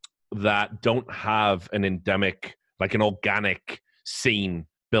that don't have an endemic, like an organic scene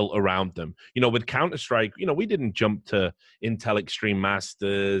built around them. With Counter-Strike, we didn't jump to Intel Extreme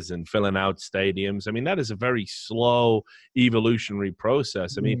Masters and filling out stadiums. I mean, that is a very slow evolutionary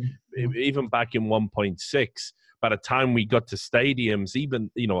process. I mean, even back in 1.6, by the time we got to stadiums,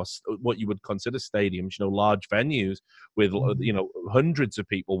 even, what you would consider stadiums, large venues with, hundreds of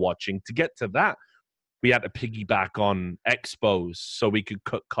people watching, to get to that, we had to piggyback on expos so we could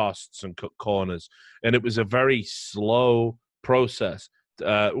cut costs and cut corners. And it was a very slow process.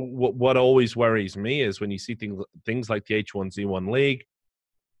 What always worries me is when you see things like the H1Z1 League,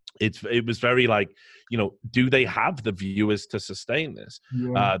 it was very like, do they have the viewers to sustain this?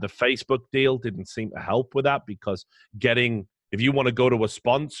 The Facebook deal didn't seem to help with that, because if you want to go to a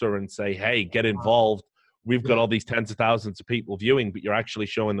sponsor and say, hey, get involved, we've got all these tens of thousands of people viewing, but you're actually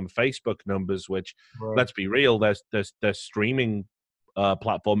showing them Facebook numbers, which, let's be real, they're streaming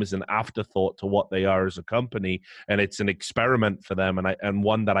platform is an afterthought to what they are as a company, and it's an experiment for them, and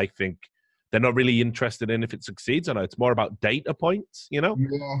one that I think they're not really interested in if it succeeds or not. It's more about data points, you know?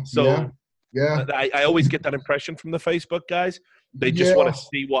 So I always get that impression from the Facebook guys. They just want to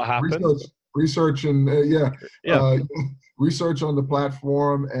see what happens. Research and research on the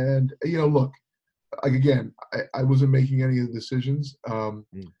platform. And, look, again, I wasn't making any of the decisions.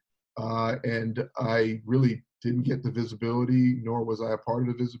 And I really didn't get the visibility, nor was I a part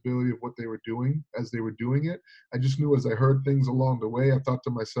of the visibility of what they were doing as they were doing it. I just knew as I heard things along the way, I thought to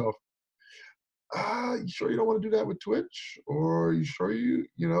myself, you sure you don't want to do that with Twitch? Or you sure and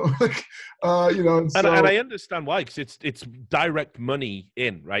I understand why, because it's direct money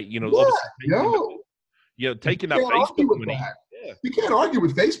in, right? Taking that Facebook money. You can't argue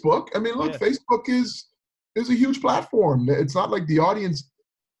with Facebook. I mean, look, Facebook is a huge platform. It's not like the audience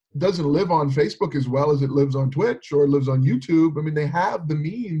doesn't live on Facebook as well as it lives on Twitch or lives on YouTube. I mean, they have the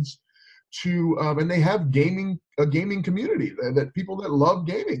means to, and they have a gaming community that people that love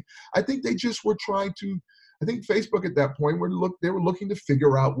gaming. I think they just were trying to. I think Facebook at that point they were looking to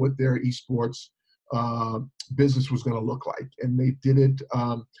figure out what their esports business was going to look like, and they did it.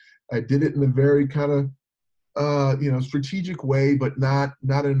 I did it in a very kind of strategic way, but not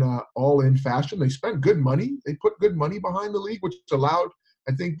in an all-in fashion. They spent good money. They put good money behind the league, which allowed,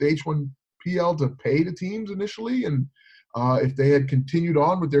 I think, the H1PL to pay the teams initially. And if they had continued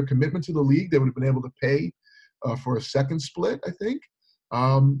on with their commitment to the league, they would have been able to pay for a second split, I think.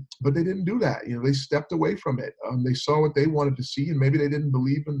 But they didn't do that. They stepped away from it. They saw what they wanted to see, and maybe they didn't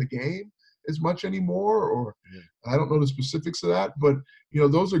believe in the game as much anymore, or I don't know the specifics of that. But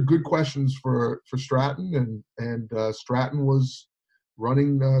those are good questions for Stratton, and Stratton was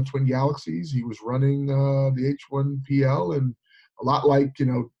running Twin Galaxies. He was running the H1PL, and a lot like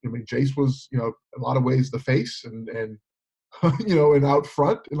Jace was a lot of ways the face and and out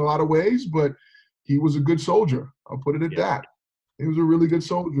front in a lot of ways, but he was a good soldier. I'll put it at that. He was a really good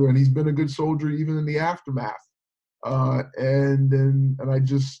soldier, and he's been a good soldier even in the aftermath. And I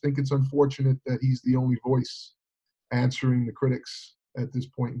just think it's unfortunate that he's the only voice answering the critics at this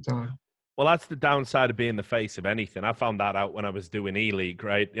point in time. Well, that's the downside of being the face of anything. I found that out when I was doing E-League,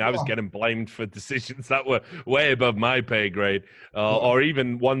 right? I was getting blamed for decisions that were way above my pay grade, or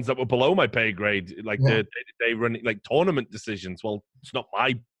even ones that were below my pay grade, like the day-to-day running, like tournament decisions. Well, it's not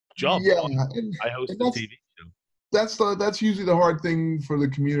my job. Yeah, I host the TV show. That's usually the hard thing for the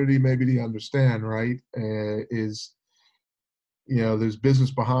community maybe to understand, right? Is there's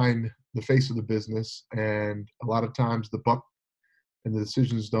business behind the face of the business, and a lot of times the buck and the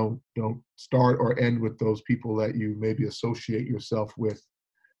decisions don't start or end with those people that you maybe associate yourself with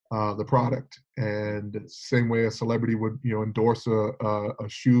the product. And same way a celebrity would endorse a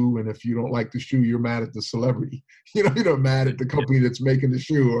shoe, and if you don't like the shoe, you're mad at the celebrity. You're not mad at the company that's making the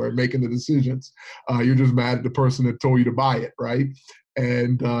shoe or making the decisions. You're just mad at the person that told you to buy it, right?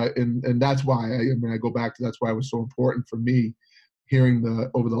 And that's why I go back to, that's why it was so important for me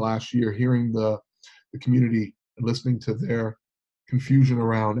over the last year, hearing the community and listening to their confusion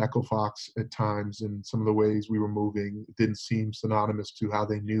around Echo Fox at times, and some of the ways we were moving. It didn't seem synonymous to how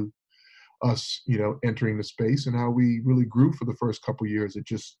they knew us, entering the space, and how we really grew for the first couple of years. It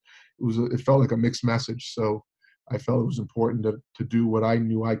felt like a mixed message. So I felt it was important to do what I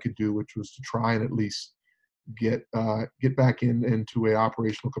knew I could do, which was to try and at least get back into a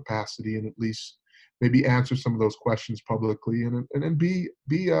operational capacity, and at least maybe answer some of those questions publicly, and then be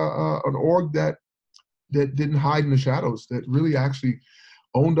an org that didn't hide in the shadows, that really actually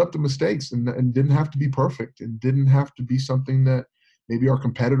owned up to mistakes, and didn't have to be perfect, and didn't have to be something that maybe our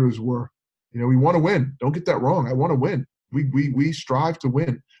competitors were. We want to win. Don't get that wrong. I want to win. We strive to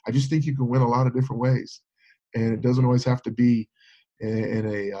win. I just think you can win a lot of different ways, and it doesn't always have to be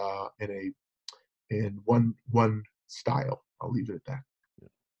in one style. I'll leave it at that.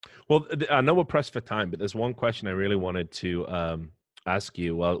 Well, I know we're pressed for time, but there's one question I really wanted to ask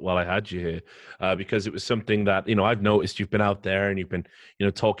you while I had you here, because it was something that I've noticed you've been out there and you've been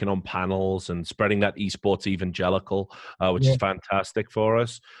talking on panels and spreading that esports evangelical, which is fantastic for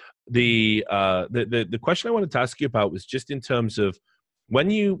us. The question I wanted to ask you about was just in terms of when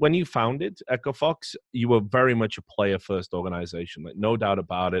you founded Echo Fox, you were very much a player first organization, like no doubt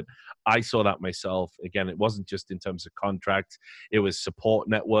about it. I saw that myself. Again, it wasn't just in terms of contracts. It was support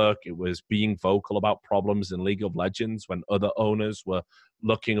network. It was being vocal about problems in League of Legends when other owners were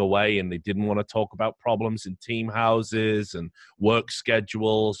looking away and they didn't want to talk about problems in team houses and work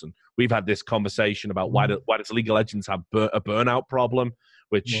schedules. And we've had this conversation about why does League of Legends have a burnout problem,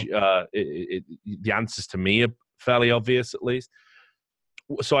 which the answers to me are fairly obvious, at least.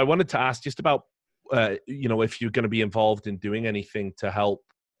 So I wanted to ask just about if you're going to be involved in doing anything to help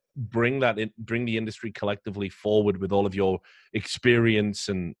bring the industry collectively forward with all of your experience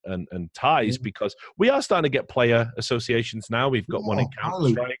and ties, because we are starting to get player associations now. We've got one in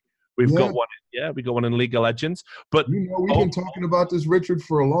Counter-Strike. We've got one in League of Legends. But we've been talking about this, Richard,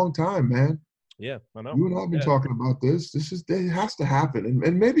 for a long time, man. Yeah, I know. You and I have been talking about this. It has to happen.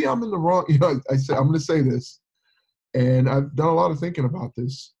 And maybe I'm in the wrong, I'm going to say this, and I've done a lot of thinking about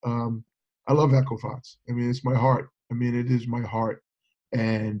this. I love Echo Fox. I mean, it's my heart. I mean, it is my heart.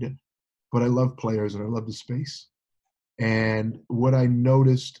 But I love players and I love the space. And what I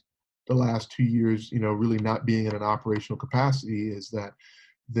noticed the last 2 years, really not being in an operational capacity, is that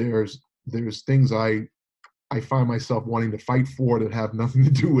there's things I find myself wanting to fight for that have nothing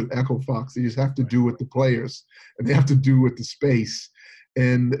to do with Echo Fox. They just have to do with the players, and they have to do with the space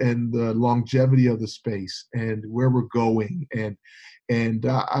and the longevity of the space and where we're going. And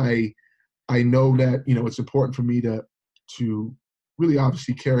I know that, it's important for me to really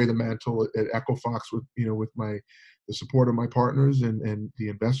obviously carry the mantle at Echo Fox with the support of my partners and the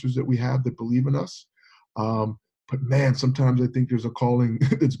investors that we have that believe in us. But man, sometimes I think there's a calling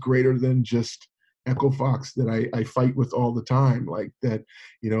that's greater than just Echo Fox that I fight with all the time. Like that,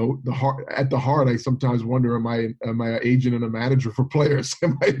 at the heart, I sometimes wonder, am I an agent and a manager for players?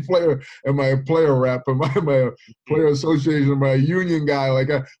 Am I a player rep? Am I a player association? Am I a union guy?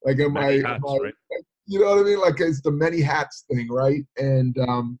 Am I, right? You know what I mean? Like, it's the many hats thing, right? And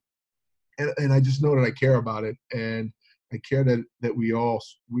I just know that I care about it, and I care that we all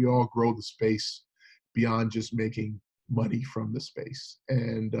grow the space beyond just making money from the space.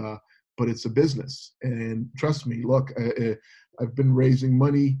 And but it's a business, and trust me. Look, I've been raising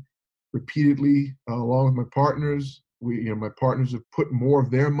money repeatedly along with my partners. My partners have put more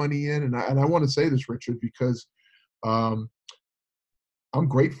of their money in, and I want to say this, Richard, because I'm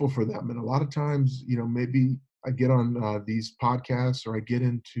grateful for them. And a lot of times, maybe I get on these podcasts or I get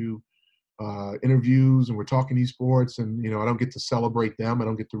into interviews and we're talking esports, and, I don't get to celebrate them. I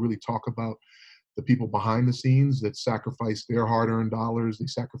don't get to really talk about the people behind the scenes that sacrifice their hard-earned dollars. They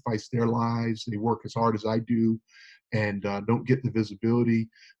sacrifice their lives. They work as hard as I do and don't get the visibility.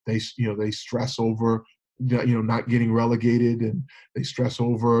 They stress over, not getting relegated, and they stress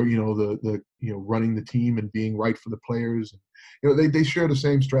over, the running the team and being right for the players. They share the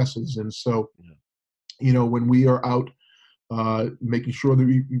same stresses. And so, when we are out making sure that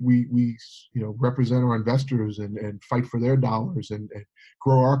we represent our investors and fight for their dollars and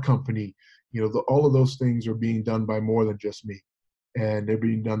grow our company, all of those things are being done by more than just me. And they're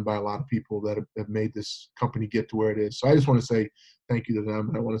being done by a lot of people that have made this company get to where it is. So I just want to say thank you to them,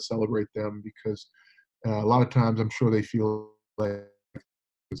 and I want to celebrate them, because a lot of times I'm sure they feel like,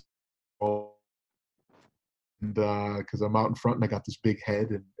 and because I'm out in front and I got this big head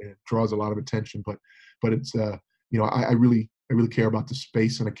and it draws a lot of attention, but it's I really care about the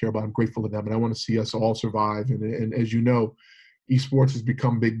space, and I'm grateful to them, and I want to see us all survive. And as you know, esports has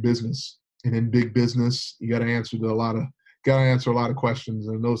become big business, and in big business, you got to answer a lot of questions,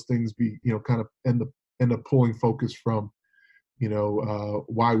 and those things kind of end up pulling focus from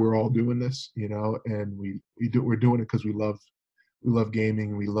why we're all doing this, and we're doing it because we love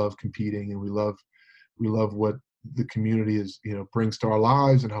gaming, we love competing, and we love what the community is brings to our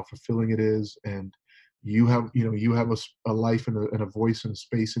lives and how fulfilling it is. And you have a life and a voice and a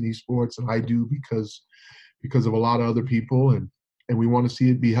space in esports, and I do because of a lot of other people, and we want to see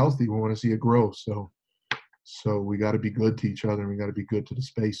it be healthy. We want to see it grow. So we got to be good to each other, and we got to be good to the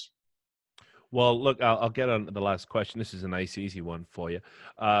space. Well, look, I'll get on to the last question. This is a nice, easy one for you.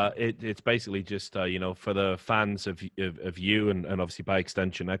 It's basically just, for the fans of you and obviously by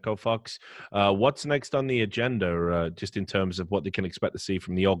extension Echo Fox, what's next on the agenda, just in terms of what they can expect to see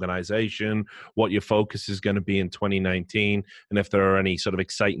from the organization, what your focus is going to be in 2019, and if there are any sort of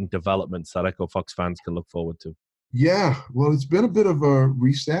exciting developments that Echo Fox fans can look forward to. Yeah, well, it's been a bit of a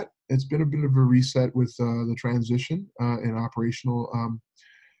reset. It's been a bit of a reset with the transition in operational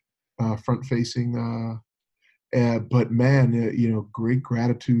front-facing, but man, great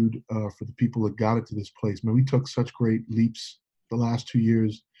gratitude for the people that got it to this place. Man, we took such great leaps the last 2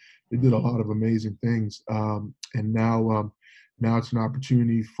 years. They did a lot of amazing things, and now it's an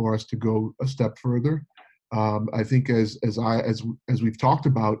opportunity for us to go a step further. I think as we've talked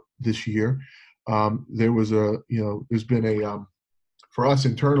about this year, there's been for us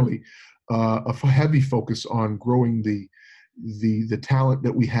internally a heavy focus on growing the talent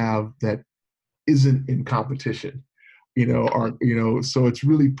that we have that isn't in competition, so it's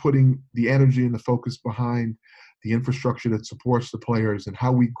really putting the energy and the focus behind the infrastructure that supports the players, and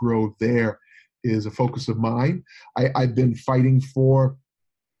how we grow there is a focus of mine. I've been fighting for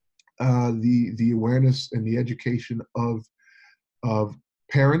the awareness and the education of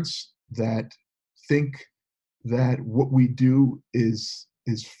parents that think that what we do is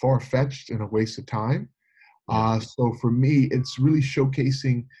far-fetched and a waste of time. So for me, it's really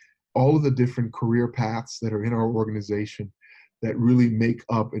showcasing all of the different career paths that are in our organization that really make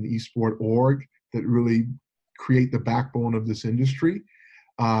up an esport org, that really create the backbone of this industry,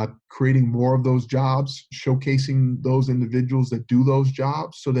 creating more of those jobs, showcasing those individuals that do those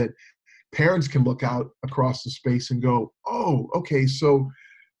jobs so that parents can look out across the space and go, oh, okay, so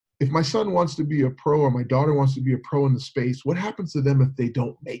if my son wants to be a pro or my daughter wants to be a pro in the space, what happens to them if they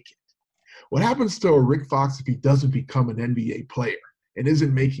don't make it? What happens to a Rick Fox if he doesn't become an NBA player and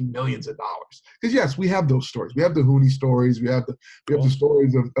isn't making millions of dollars? Because yes, we have those stories. We have the Hooney stories. We have the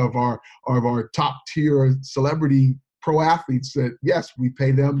stories of our top tier celebrity pro athletes that yes, we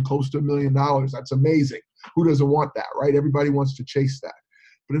pay them close to $1 million. That's amazing. Who doesn't want that, right? Everybody wants to chase that.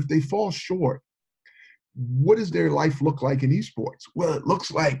 But if they fall short, what does their life look like in esports? Well, it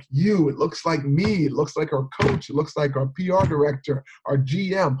looks like you, it looks like me, it looks like our coach, it looks like our PR director, our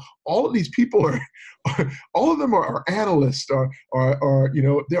GM. All of these people all of them are analysts,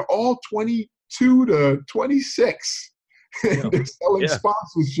 they're all 22 to 26. And they're selling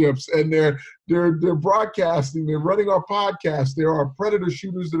sponsorships and they're broadcasting, they're running our podcast. There are predator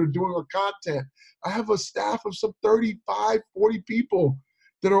shooters that are doing our content. I have a staff of some 35, 40 people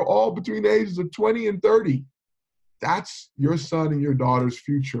that are all between the ages of 20 and 30. That's your son and your daughter's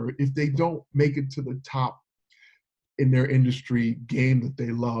future if they don't make it to the top in their industry game that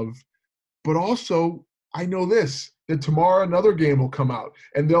they love. But also, I know this, that tomorrow another game will come out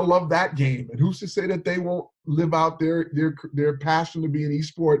and they'll love that game. And who's to say that they won't live out their passion to be an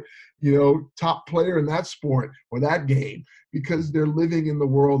esport, top player in that sport or that game, because they're living in the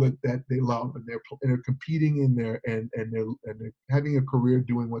world that they love and they're competing in there and they're having a career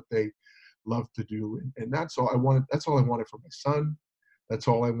doing what they love to do. And that's all I wanted. That's all I wanted for my son. That's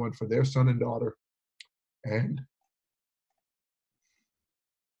all I want for their son and daughter. And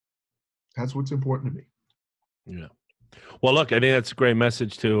that's what's important to me. Yeah. Well, look, I think that's a great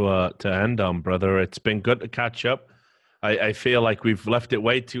message to end on, brother. It's been good to catch up. I feel like we've left it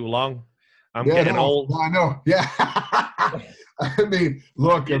way too long. I'm getting old. I know. Yeah. I mean,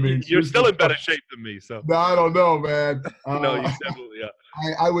 look, you're still in better shape than me. So no, I don't know, man. No, you definitely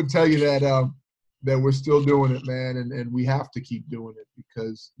are. I would tell you that we're still doing it, man, and we have to keep doing it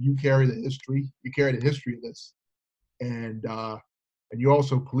because you carry the history. You carry the history of this, and you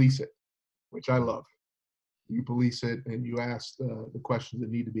also police it, which I love. You police it, and you ask the questions that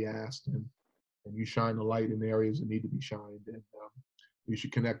need to be asked, and you shine the light in the areas that need to be shined. And we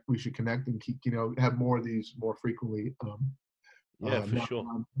should connect and keep, have more of these more frequently. For sure.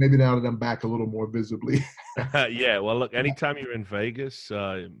 Maybe now that I'm back a little more visibly. Yeah. Well, look, anytime you're in Vegas,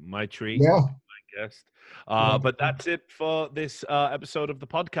 my treat. Yeah. My guest. But that's it for this episode of the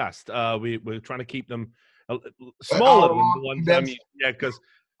podcast. We're trying to keep them smaller than the one time. Because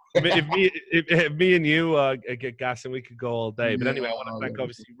if me and you get gassing, we could go all day. But anyway, I want to thank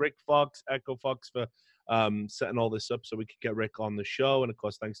obviously Rick Fox, Echo Fox, for setting all this up so we could get Rick on the show. And of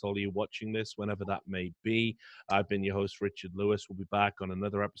course, thanks to all of you watching this, whenever that may be. I've been your host, Richard Lewis. We'll be back on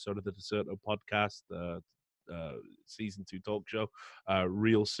another episode of the Deserto podcast, season 2 talk show,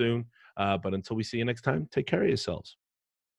 real soon. But until we see you next time, take care of yourselves.